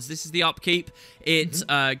 Impossible Odds. This is the upkeep. It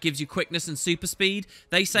gives you quickness and super speed.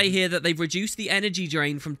 They say here that they've reduced the energy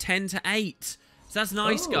drain from 10 to 8. So that's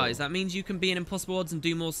nice, guys. That means you can be in Impossible Odds and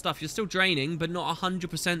do more stuff. You're still draining, but not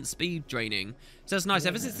 100% speed draining. So that's nice.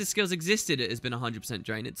 Ever since the skills existed, it has been 100%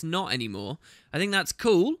 drain. It's not anymore. I think that's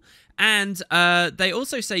cool. And they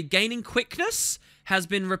also say gaining quickness has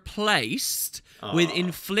been replaced with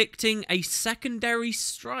inflicting a secondary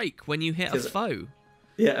strike when you hit a foe.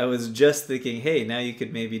 Yeah, I was just thinking, hey, now you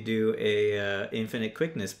could maybe do a infinite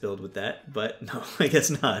quickness build with that, but no, I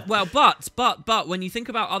guess not. Well, but when you think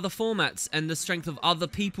about other formats and the strength of other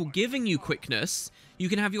people giving you quickness, you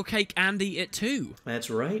can have your cake and eat it too. That's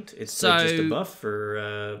right. It's just a buff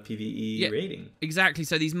for PvE rating. Exactly.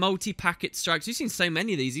 So these multi-packet strikes, we've seen so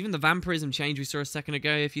many of these. Even the Vampirism change we saw a second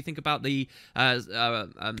ago. If you think about the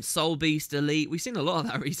Soul Beast Elite, we've seen a lot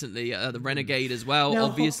of that recently. The Renegade as well, now,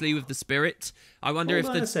 obviously with the Spirit. I wonder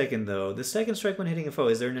Hold on a second, though. The second strike when hitting a foe,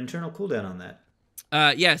 is there an internal cooldown on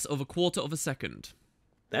that? Yes, of 1/4 of a second.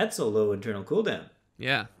 That's a low internal cooldown.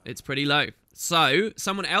 Yeah, it's pretty low. So,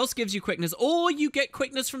 someone else gives you quickness, or you get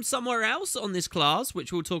quickness from somewhere else on this class,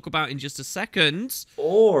 which we'll talk about in just a second.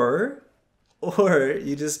 Or Or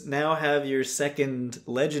you just now have your second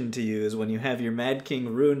legend to use when you have your Mad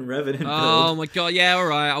King Rune Revenant build. Oh my god, yeah,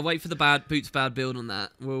 alright. I'll wait for the bad build on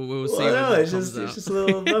that. We'll see. No, it's just a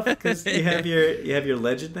little buff because you have your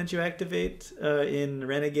legend that you activate in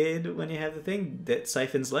Renegade when you have the thing that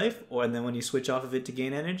siphons life, and then when you switch off of it to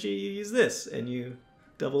gain energy, you use this and you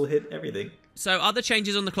double hit everything. So other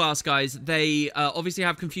changes on the class, guys. They obviously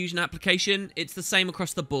have confusion application. It's the same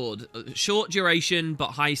across the board. Short duration, but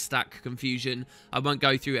high stack confusion. I won't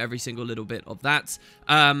go through every single little bit of that.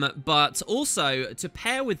 But also, to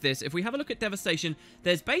pair with this, if we have a look at Devastation,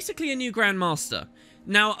 there's basically a new Grandmaster.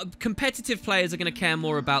 Now, competitive players are going to care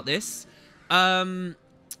more about this.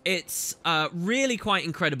 It's really quite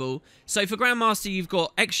incredible. So for Grandmaster, you've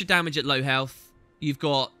got extra damage at low health. You've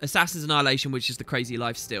got Assassin's Annihilation, which is the crazy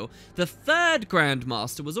life steal. The third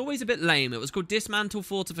Grandmaster was always a bit lame. It was called Dismantle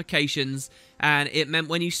Fortifications, and it meant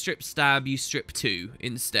when you strip stab, you strip 2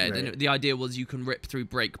 instead. Right. And the idea was you can rip through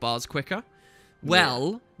break bars quicker.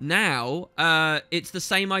 Well, now, it's the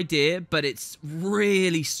same idea, but it's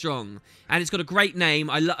really strong. And it's got a great name.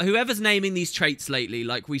 Whoever's naming these traits lately,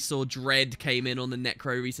 like we saw Dread came in on the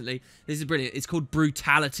Necro recently. This is brilliant. It's called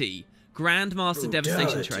Brutality. Grandmaster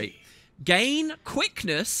Devastation trait. Gain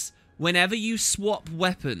quickness whenever you swap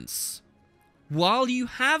weapons. While you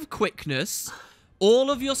have quickness,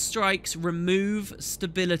 all of your strikes remove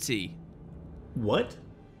stability. What?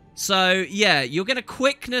 So, yeah, you're going to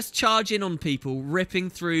quickness charge in on people,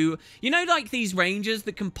 ripping through... You know, like these rangers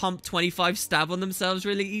that can pump 25 stab on themselves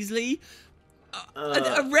really easily?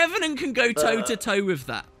 A Revenant can go toe-to-toe with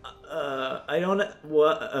that. I don't...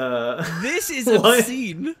 What? This is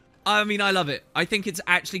obscene. I mean, I love it. I think it's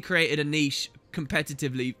actually created a niche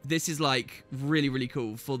competitively. This is like really, really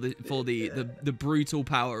cool for the brutal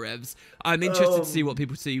power revs. I'm interested to see what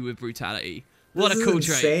people see with Brutality. What a cool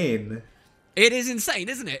trait. Insane. It is insane,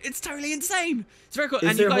 isn't it? It's totally insane. It's very cool.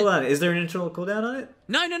 Hold on. Is there an internal cooldown on it?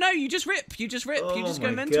 No. You just rip. You just rip. You just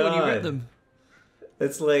go mental and you rip them.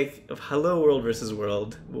 It's like hello world versus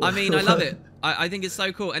world. I mean, I love it. I think it's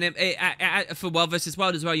so cool. And for world versus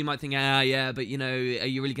world as well, you might think, yeah, but you know, are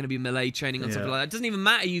you really going to be melee training on something like that? It doesn't even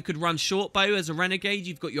matter. You could run short bow as a renegade.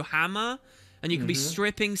 You've got your hammer, and you can be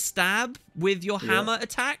stripping stab with your hammer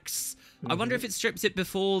attacks. I wonder if it strips it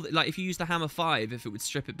before, like if you use the hammer 5, if it would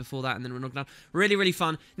strip it before that and then knock down. Really, really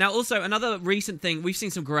fun. Now, also, another recent thing, we've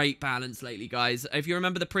seen some great balance lately, guys. If you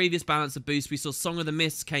remember the previous balance of boost, we saw Song of the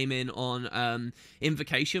Mist came in on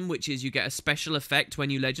Invocation, which is you get a special effect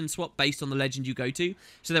when you legend swap based on the legend you go to.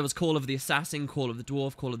 So there was Call of the Assassin, Call of the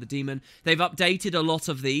Dwarf, Call of the Demon. They've updated a lot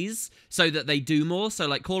of these so that they do more. So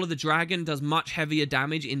like Call of the Dragon does much heavier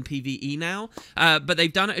damage in PvE now. But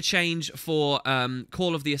they've done a change for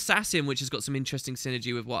Call of the Assassin, which has got some interesting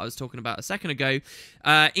synergy with what I was talking about a second ago.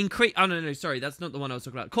 Oh, no, sorry, that's not the one I was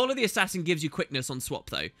talking about. Call of the Assassin gives you quickness on swap,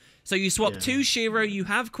 though. So you swap 2 Shiro, you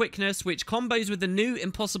have quickness, which combos with the new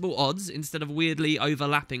Impossible Odds instead of weirdly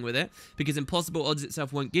overlapping with it, because Impossible Odds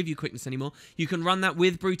itself won't give you quickness anymore. You can run that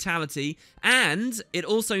with Brutality, and it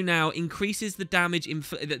also now increases the damage.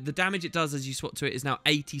 The damage it does as you swap to it is now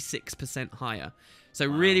 86% higher. So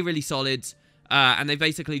really, really solid. And they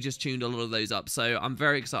basically just tuned a lot of those up. So I'm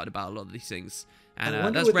very excited about a lot of these things.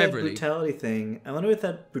 And that's Rev really. I wonder with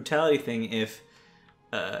that brutality thing if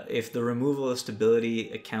the removal of stability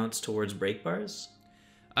accounts towards break bars.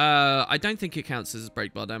 I don't think it counts as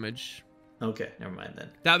break bar damage. Okay, never mind then.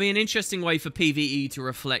 That'd be an interesting way for PvE to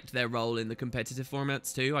reflect their role in the competitive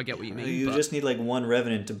formats too. I get what you mean. You just need like one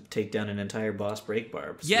Revenant to take down an entire boss break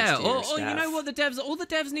bar. Yeah, or you know what all the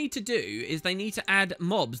devs need to do is they need to add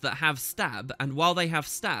mobs that have stab, and while they have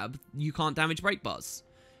stab, you can't damage break bars.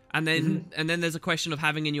 And then there's a question of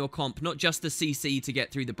having in your comp not just the CC to get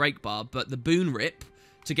through the break bar, but the boon rip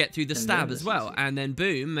to get through the stab as well. And then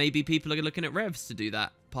boom, maybe people are looking at revs to do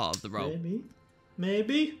that part of the role.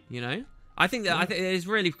 Maybe. You know? I think it is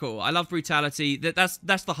really cool. I love Brutality. That's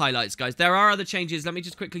the highlights, guys. There are other changes. Let me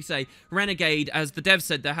just quickly say, Renegade, as the dev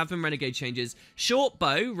said, there have been Renegade changes. Short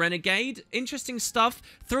bow, Renegade, interesting stuff.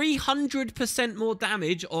 300% more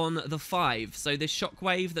damage on the 5. So this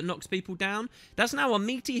shockwave that knocks people down, that's now a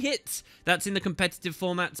meaty hit. That's in the competitive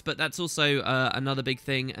formats, but that's also another big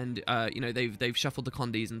thing. And you know, they've shuffled the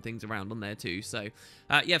condies and things around on there too. So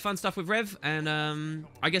yeah, fun stuff with Rev. And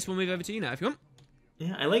I guess we'll move over to you now if you want.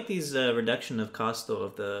 Yeah, I like these reduction of cost though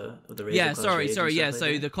of the razor. Yeah, sorry. Yeah, like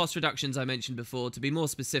so the cost reductions I mentioned before. To be more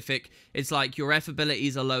specific, it's like your F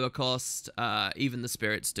abilities are lower cost. Even the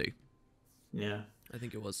spirits do. Yeah, I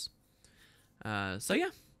think it was. So yeah.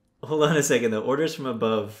 Hold on a second though. Orders from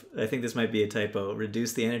above. I think this might be a typo.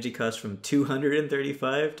 Reduce the energy cost from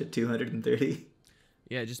 235 to 230.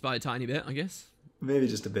 Yeah, just by a tiny bit, I guess. Maybe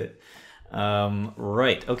just a bit.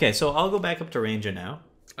 Right. Okay, so I'll go back up to Ranger now.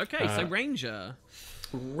 Okay, so Ranger.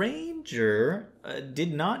 Ranger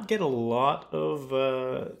did not get a lot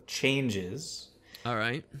of changes. All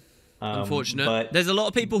right. Unfortunate. But there's a lot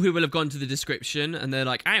of people who will have gone to the description and they're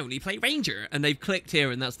like, I only play Ranger, and they've clicked here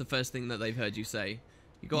and that's the first thing that they've heard you say.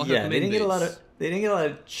 You got to they didn't get a lot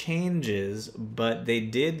of changes, but they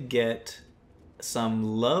did get some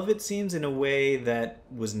love, it seems, in a way that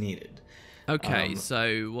was needed. Okay,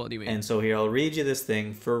 so what do you mean? And so here, I'll read you this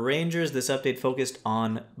thing. For Rangers, this update focused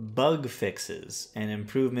on bug fixes and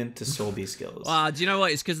improvement to Soulby skills. Do you know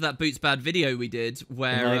what? It's because of that Boots Bad video we did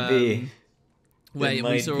where, where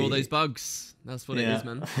we saw all those bugs. That's what it is,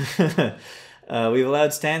 man. We've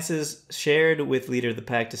allowed stances shared with Leader of the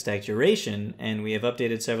Pack to stack duration, and we have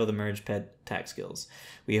updated several of the merged pet attack skills.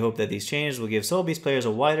 We hope that these changes will give Soul Beast players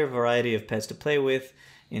a wider variety of pets to play with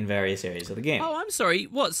in various areas of the game. Oh, I'm sorry.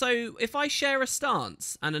 What? So if I share a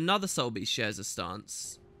stance and another Soul Beast shares a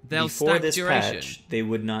stance, they'll stack duration? Before this patch, they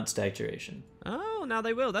would not stack duration. Oh, now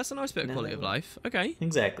they will. That's a nice bit of quality of life. Okay.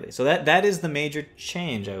 Exactly. So that is the major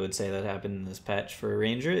change, I would say, that happened in this patch for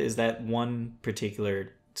Ranger, is that one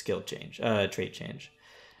particular skill change, trait change.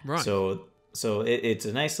 Right. So it's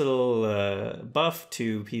a nice little buff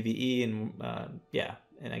to PvE and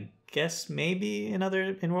and I guess maybe in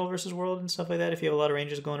World versus World and stuff like that, if you have a lot of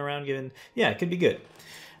Rangers going around, it could be good.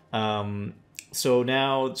 So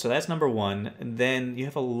that's number one. And then you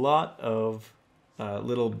have a lot of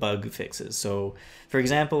little bug fixes. So for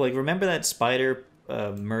example, like, remember that spider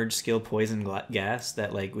merge skill poison gas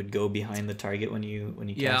that like would go behind the target when you cast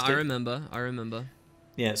it? Yeah, I remember.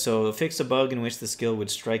 Yeah, so fixed a bug in which the skill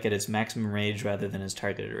would strike at its maximum range rather than its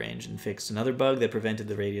targeted range, and fixed another bug that prevented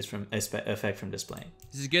the radius from effect from displaying.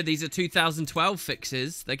 This is good. These are 2012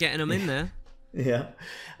 fixes. They're getting them in there. Yeah.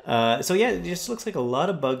 It just looks like a lot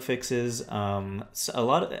of bug fixes. Some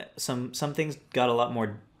things got a lot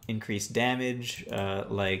more increased damage,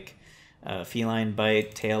 like feline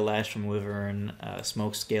bite, tail lash from wyvern,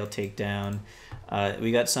 smoke scale takedown.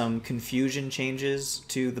 We got some confusion changes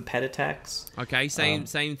to the pet attacks. Okay, same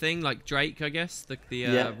thing like Drake, I guess,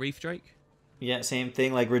 the Reef Drake. Yeah, same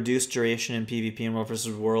thing, like reduced duration in PvP and World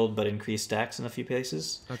vs. World, but increased stacks in a few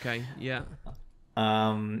places. Okay, yeah.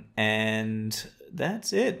 And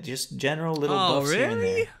that's it. Just general little buffs here and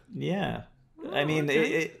there. Yeah. I mean,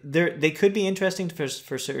 they could be interesting for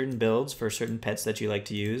certain builds, for certain pets that you like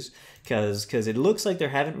to use, because it looks like there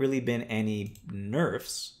haven't really been any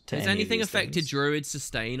nerfs to Has any anything of these affected things. Druid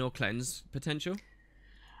sustain or cleanse potential?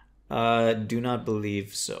 Do not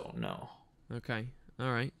believe so, no. Okay,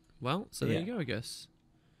 all right. Well, so there you go, I guess.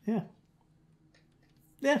 Yeah.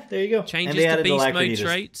 Yeah, there you go. Changes to beast mode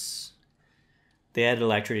traits. They added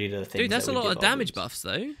alacrity to the things. Dude, that's a lot of damage buffs,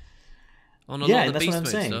 though. On a lot of the beast mode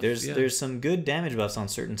stuff. That's what I'm saying. There's some good damage buffs on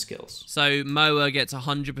certain skills. So Moa gets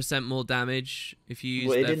 100% more damage if you use.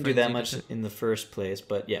 Well, it didn't do that much in the first place,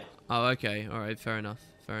 but yeah. Oh, okay. All right. Fair enough.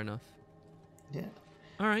 Yeah.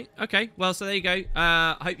 All right. Okay. Well, so there you go.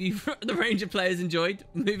 Hope the Ranger players enjoyed.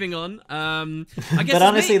 Moving on. I guess. But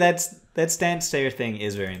honestly, that stance stayer thing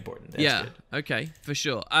is very important. That's good. Okay. For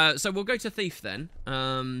sure. So we'll go to Thief then.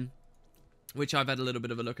 Which I've had a little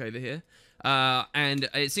bit of a look over here. And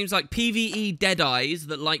it seems like PvE Deadeyes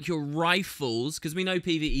that like your rifles, because we know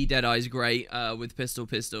PvE Deadeye is great with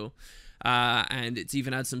pistol. And it's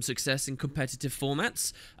even had some success in competitive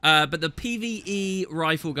formats. But the PvE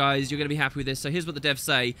rifle guys, you're going to be happy with this. So here's what the devs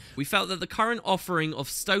say. We felt that the current offering of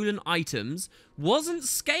stolen items wasn't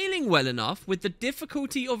scaling well enough with the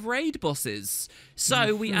difficulty of raid bosses.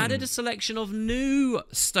 So we added a selection of new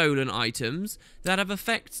stolen items that have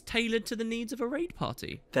effects tailored to the needs of a raid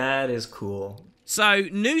party. That is cool. So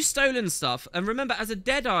new stolen stuff. And remember, as a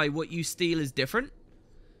Deadeye, what you steal is different.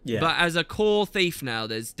 Yeah. But as a core thief now,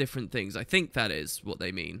 there's different things. I think that is what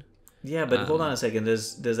they mean. Yeah, but hold on a second.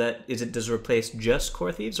 Does it replace just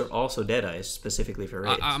core thieves or also Deadeyes specifically for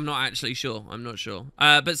raids? I'm not actually sure. I'm not sure.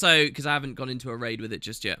 But so because I haven't gone into a raid with it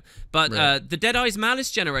just yet. But the Deadeye's Malice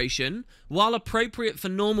generation, while appropriate for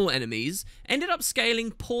normal enemies, ended up scaling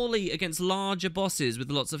poorly against larger bosses with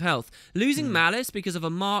lots of health. Losing Malice because of a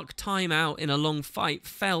marked timeout in a long fight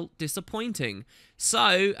felt disappointing.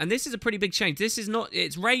 So, and this is a pretty big change. This is not,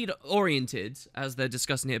 it's raid-oriented, as they're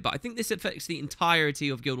discussing here, but I think this affects the entirety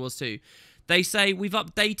of Guild Wars 2. They say, we've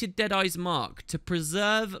updated Deadeye's mark to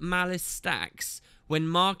preserve Malice stacks when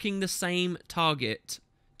marking the same target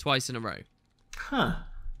twice in a row. Huh.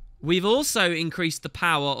 We've also increased the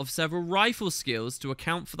power of several rifle skills to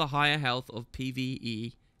account for the higher health of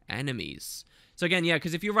PvE enemies. So again, yeah,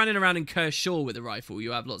 because if you're running around in Kershaw with a rifle,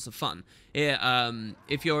 you have lots of fun.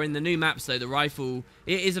 If you're in the new maps, though, the rifle,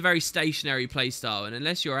 it is a very stationary playstyle, and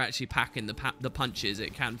unless you're actually packing the punches,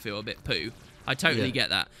 it can feel a bit poo. I totally get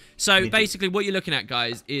that. So basically, what you're looking at,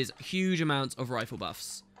 guys, is huge amounts of rifle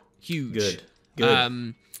buffs. Huge.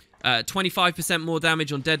 Good. 25% more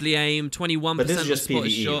damage on deadly aim, 21% but this is just on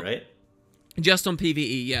spotted PvE, shot. right? Just on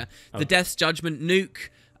PvE, yeah. Okay. The Death's Judgment nuke,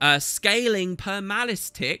 scaling per malice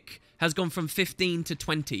tick has gone from 15 to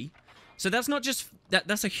 20. So that's not just...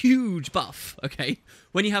 That's a huge buff, okay?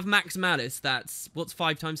 When you have max malice, that's... What's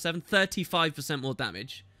 5 times 7? 35% more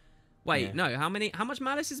damage. Wait, no. How much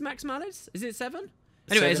malice is max malice? Is it 7?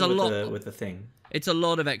 Anyway, it's a lot. With the thing. It's a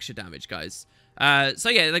lot of extra damage, guys. So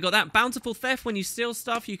yeah, they got that. Bountiful Theft. When you steal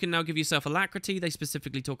stuff, you can now give yourself Alacrity. They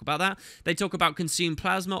specifically talk about that. They talk about Consume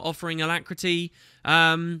Plasma, offering Alacrity.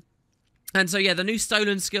 And so yeah, the new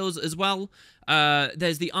stolen skills as well.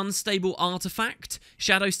 There's the Unstable Artifact.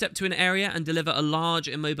 Shadow Step to an area and deliver a large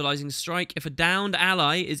immobilizing strike. If a downed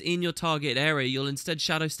ally is in your target area, you'll instead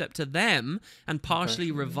Shadow Step to them and partially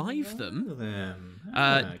revive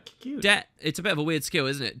them. Cute. It's a bit of a weird skill,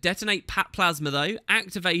 isn't it? Detonate Plasma, though.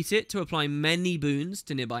 Activate it to apply many boons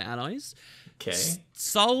to nearby allies. Okay.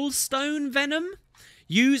 Soul Stone Venom.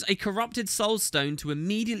 Use a corrupted soul stone to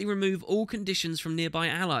immediately remove all conditions from nearby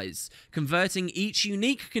allies, converting each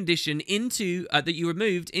unique condition into that you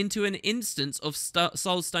removed into an instance of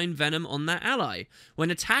soul stone venom on that ally.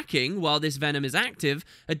 When attacking, while this venom is active,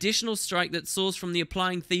 additional strike that soars from the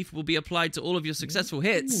applying thief will be applied to all of your successful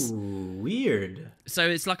hits. Ooh, weird. So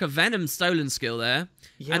it's like a venom stolen skill there.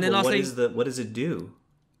 Yeah, and then but lastly, what does it do?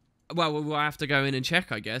 Well, we'll have to go in and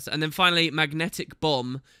check, I guess. And then finally, Magnetic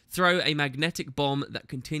Bomb. Throw a magnetic bomb that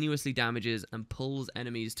continuously damages and pulls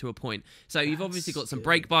enemies to a point. So you've obviously got some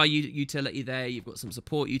break bar utility there. You've got some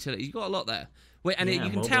support utility. You've got a lot there. And you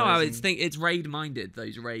can tell how it's raid-minded,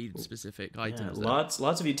 those raid-specific items. Lots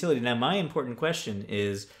of utility. Now, my important question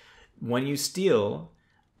is, when you steal,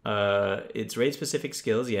 it's raid-specific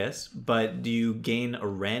skills, yes, but do you gain a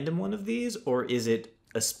random one of these, or is it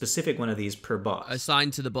a specific one of these per boss?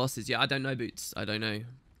 Assigned to the bosses. Yeah, I don't know, Boots. I don't know.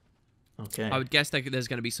 Okay. I would guess there's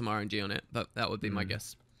going to be some RNG on it, but that would be my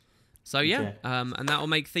guess. So yeah, and that will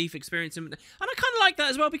make Thief experience him. And I kind of like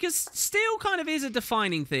that as well, because Steel kind of is a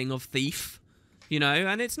defining thing of Thief, you know,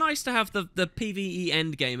 and it's nice to have the PvE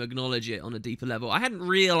endgame acknowledge it on a deeper level. I hadn't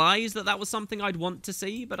realised that was something I'd want to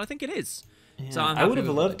see, but I think it is. Yeah. So I would have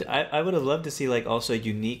loved. I would have loved to see like also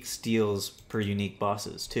unique steals per unique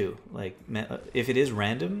bosses too. Like if it is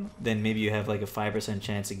random, then maybe you have like a 5%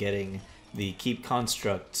 chance of getting the Keep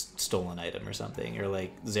Construct stolen item or something, or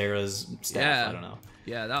like Zera's staff. Yeah. I don't know.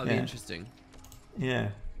 Yeah, that would be interesting.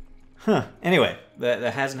 Yeah. Huh. Anyway,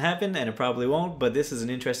 that hasn't happened, and it probably won't. But this is an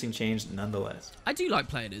interesting change nonetheless. I do like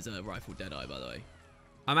playing as a rifle Deadeye, by the way.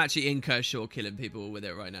 I'm actually in Kershaw killing people with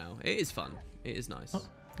it right now. It is fun. It is nice. Oh,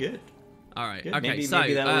 good. All right. Good. Okay.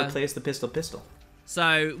 Maybe that will replace the pistol.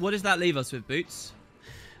 So, what does that leave us with, Boots?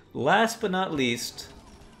 Last but not least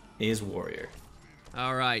is Warrior.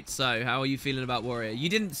 All right. So, how are you feeling about Warrior? You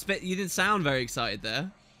didn't sound very excited there.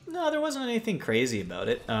 No, there wasn't anything crazy about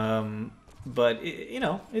it. But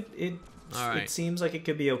it seems like it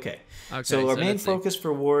could be okay. So our main focus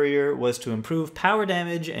for Warrior was to improve power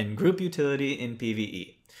damage and group utility in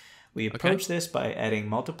PvE. We approached this by adding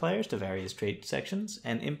multipliers to various trait sections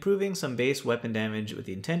and improving some base weapon damage with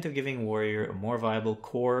the intent of giving Warrior a more viable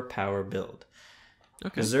core power build.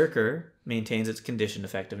 Berserker maintains its conditioned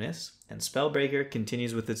effectiveness, and Spellbreaker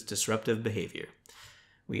continues with its disruptive behavior.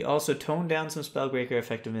 We also toned down some Spellbreaker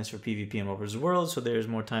effectiveness for PvP and Warriors World, so there's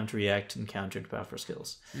more time to react and counter to powerful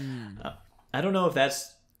skills. I don't know if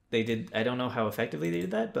I don't know how effectively they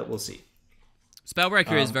did that, but we'll see.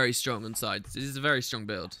 Spellbreaker is very strong on sides. It is a very strong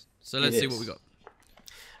build. So let's see what we got.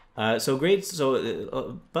 Buffs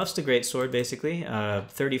to Greatsword, basically.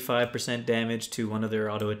 35% damage to one of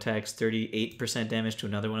their auto attacks, 38% damage to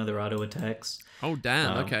another one of their auto attacks. Oh,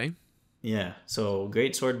 damn. Okay. Yeah, so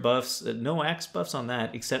Greatsword buffs. No axe buffs on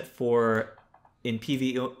that, except for in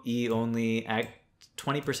PvE only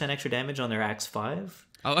 20% extra damage on their axe 5.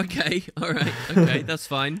 Oh, okay. All right. Okay, that's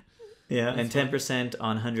fine. Yeah, that's and 10%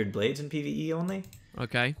 on 100 blades in PvE only.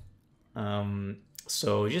 Okay.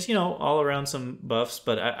 So just, all around some buffs,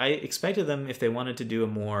 but I expected them, if they wanted to do a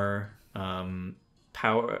more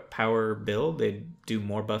power build, they'd do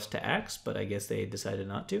more buffs to axe, but I guess they decided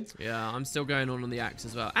not to. Yeah, I'm still going on the axe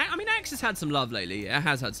as well. I mean, axe has had some love lately. It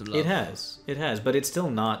has had some love. It has, but it's still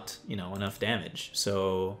not, enough damage.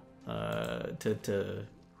 So to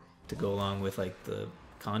go along with like the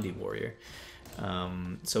Condi Warrior.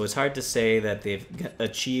 So it's hard to say that they've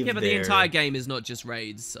achieved. Yeah, but the entire game is not just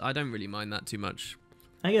raids. I don't really mind that too much.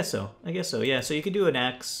 I guess so. Yeah. So you could do an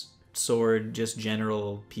axe, sword, just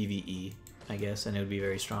general PvE, I guess, and it would be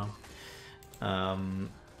very strong.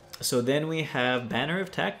 So then we have Banner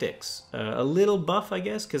of Tactics. A little buff, I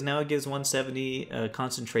guess, because now it gives 170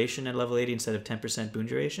 concentration at level 80 instead of 10% boon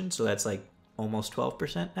duration. So that's like almost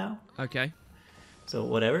 12% now. Okay. So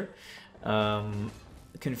whatever.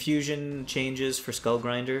 Confusion changes for Skull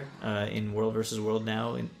Grinder in World versus World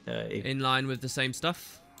now. In line with the same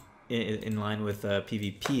stuff? In line with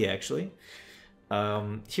PvP, actually.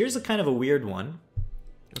 Here's a kind of a weird one.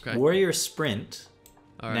 Okay. Warrior Sprint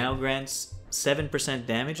now grants 7%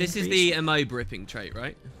 damage This increase. is the immob ripping trait,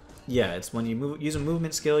 right? Yeah, it's when you use a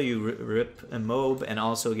movement skill, you rip immob, and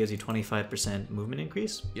also gives you 25% movement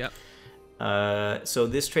increase. Yep. So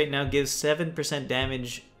this trait now gives 7%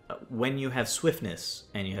 damage when you have swiftness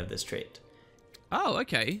and you have this trait. Oh,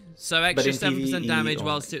 okay. So extra 7% damage only.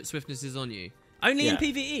 while swiftness is on you. Only in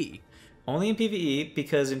PvE? Only in PvE,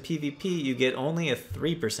 because in PvP you get only a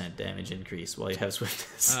 3% damage increase while you have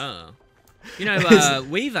swiftness. Oh. You know,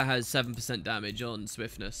 Weaver has 7% damage on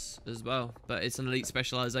swiftness as well, but it's an elite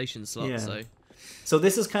specialization slot, So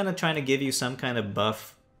this is kind of trying to give you some kind of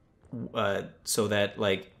buff, so that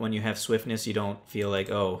like when you have swiftness, you don't feel like,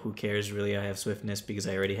 oh, who cares really? I have swiftness because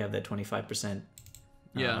I already have that 25%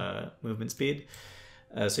 movement speed.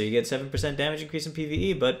 So you get 7% damage increase in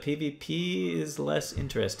PvE, but PvP is less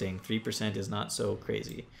interesting. 3% is not so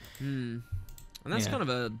crazy. And that's kind of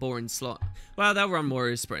a boring slot. Well, they'll run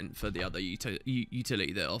Warrior Sprint for the other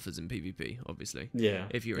utility that offers in PvP, obviously. Yeah.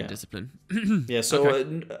 If you're in Discipline. Yeah, so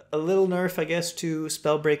a little nerf, I guess, to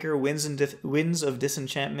Spellbreaker. Winds of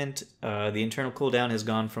Disenchantment. The internal cooldown has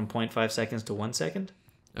gone from 0.5 seconds to 1 second.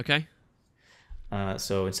 Okay.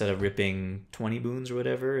 So instead of ripping 20 boons or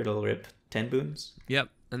whatever, it'll rip 10 boons. Yep,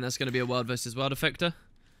 and that's going to be a Wild versus Wild effector.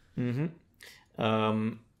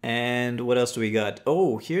 And what else do we got?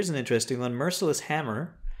 Oh, here's an interesting one. Merciless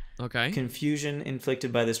Hammer. Okay. Confusion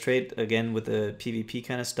inflicted by this trait, again with the PvP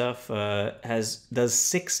kind of stuff, does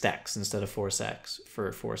 6 stacks instead of 4 stacks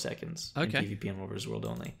for 4 seconds. Okay. In PvP and World vs. World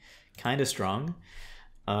only. Kind of strong.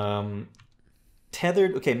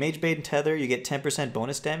 Tethered. Okay, Mage Bait and Tether, you get 10%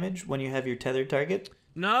 bonus damage when you have your tethered target.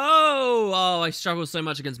 No! Oh, I struggle so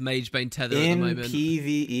much against Magebane Tether at the moment. In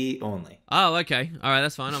PvE only. Oh, okay. All right,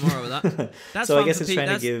 that's fine. I'm alright with that. That's so I guess it's trying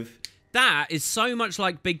to give... That is so much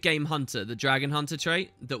like Big Game Hunter, the Dragon Hunter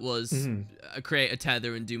trait, that was create a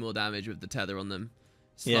tether and do more damage with the tether on them.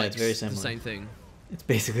 It's it's very similar. The same thing. It's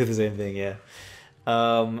basically the same thing, yeah.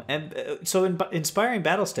 So Inspiring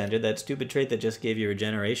Battle Standard, that stupid trait that just gave you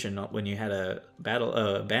regeneration when you had a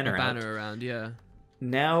banner around, yeah.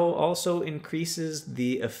 Now also increases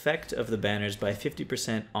the effect of the banners by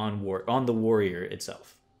 50% on the warrior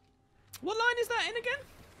itself. What line is that in again?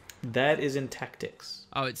 That is in Tactics.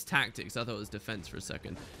 Oh, it's Tactics. I thought it was Defense for a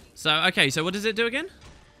second. So, okay, so what does it do again?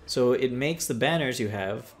 So it makes the banners you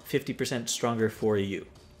have 50% stronger for you.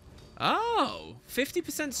 Oh,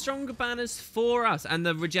 50% stronger banners for us. And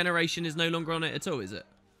the regeneration is no longer on it at all, is it?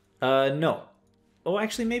 No. Oh,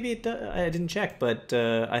 actually, maybe it does. I didn't check, but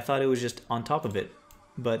I thought it was just on top of it.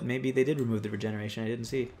 But maybe they did remove the regeneration. I didn't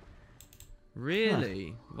see.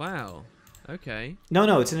 Really? Huh. Wow. Okay.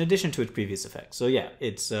 No, it's in addition to its previous effect. So yeah,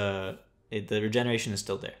 it's the regeneration is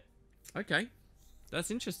still there. Okay,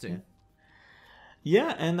 that's interesting.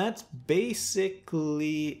 Yeah, and that's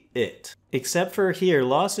basically it. Except for here,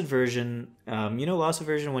 Lost Aversion. You know Lost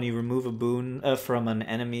Aversion, when you remove a boon from an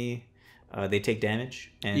enemy, they take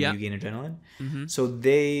damage and you gain adrenaline. So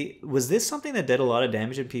was this something that did a lot of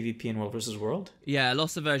damage in PvP in World vs. World? Yeah,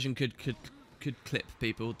 Lost Aversion could clip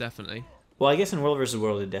people, definitely. Well, I guess in World vs.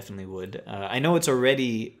 World it definitely would. I know it's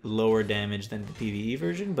already lower damage than the PvE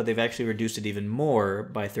version, but they've actually reduced it even more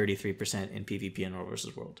by 33% in PvP and World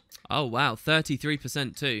vs. World. Oh, wow.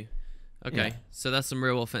 33% too. Okay, so that's some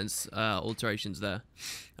real offense alterations there.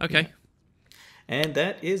 Okay. Yeah. And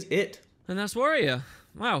that is it. And that's Warrior.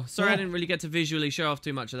 Wow. Sorry I didn't really get to visually show off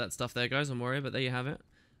too much of that stuff there, guys, on Warrior, but there you have it.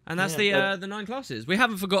 And that's the 9 classes. We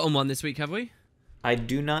haven't forgotten one this week, have we? I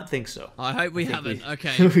do not think so. I hope we haven't.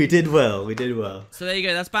 Okay. We did well. We did well. So there you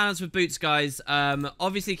go. That's Balance with Boots, guys.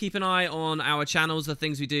 Obviously, keep an eye on our channels, the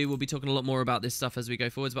things we do. We'll be talking a lot more about this stuff as we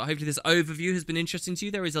go forwards. But hopefully this overview has been interesting to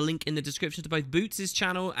you. There is a link in the description to both Boots'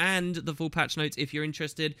 channel and the full patch notes if you're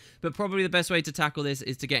interested. But probably the best way to tackle this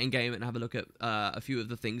is to get in game and have a look at a few of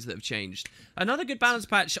the things that have changed. Another good balance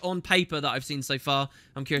patch on paper that I've seen so far.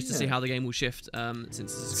 I'm curious to see how the game will shift since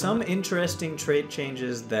this is some interesting trait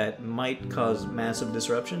changes that might cause massive massive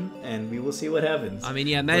disruption, and we will see what happens. I mean,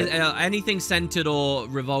 yeah, anything centered or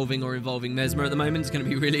revolving or involving Mesmer at the moment is going to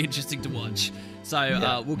be really interesting to watch.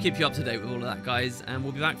 So we'll keep you up to date with all of that, guys, and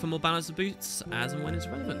we'll be back for more Balance of Boots as and when it's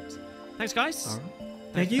relevant. Thanks, guys. All right.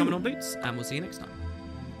 Thanks for coming on, Boots, and we'll see you next time.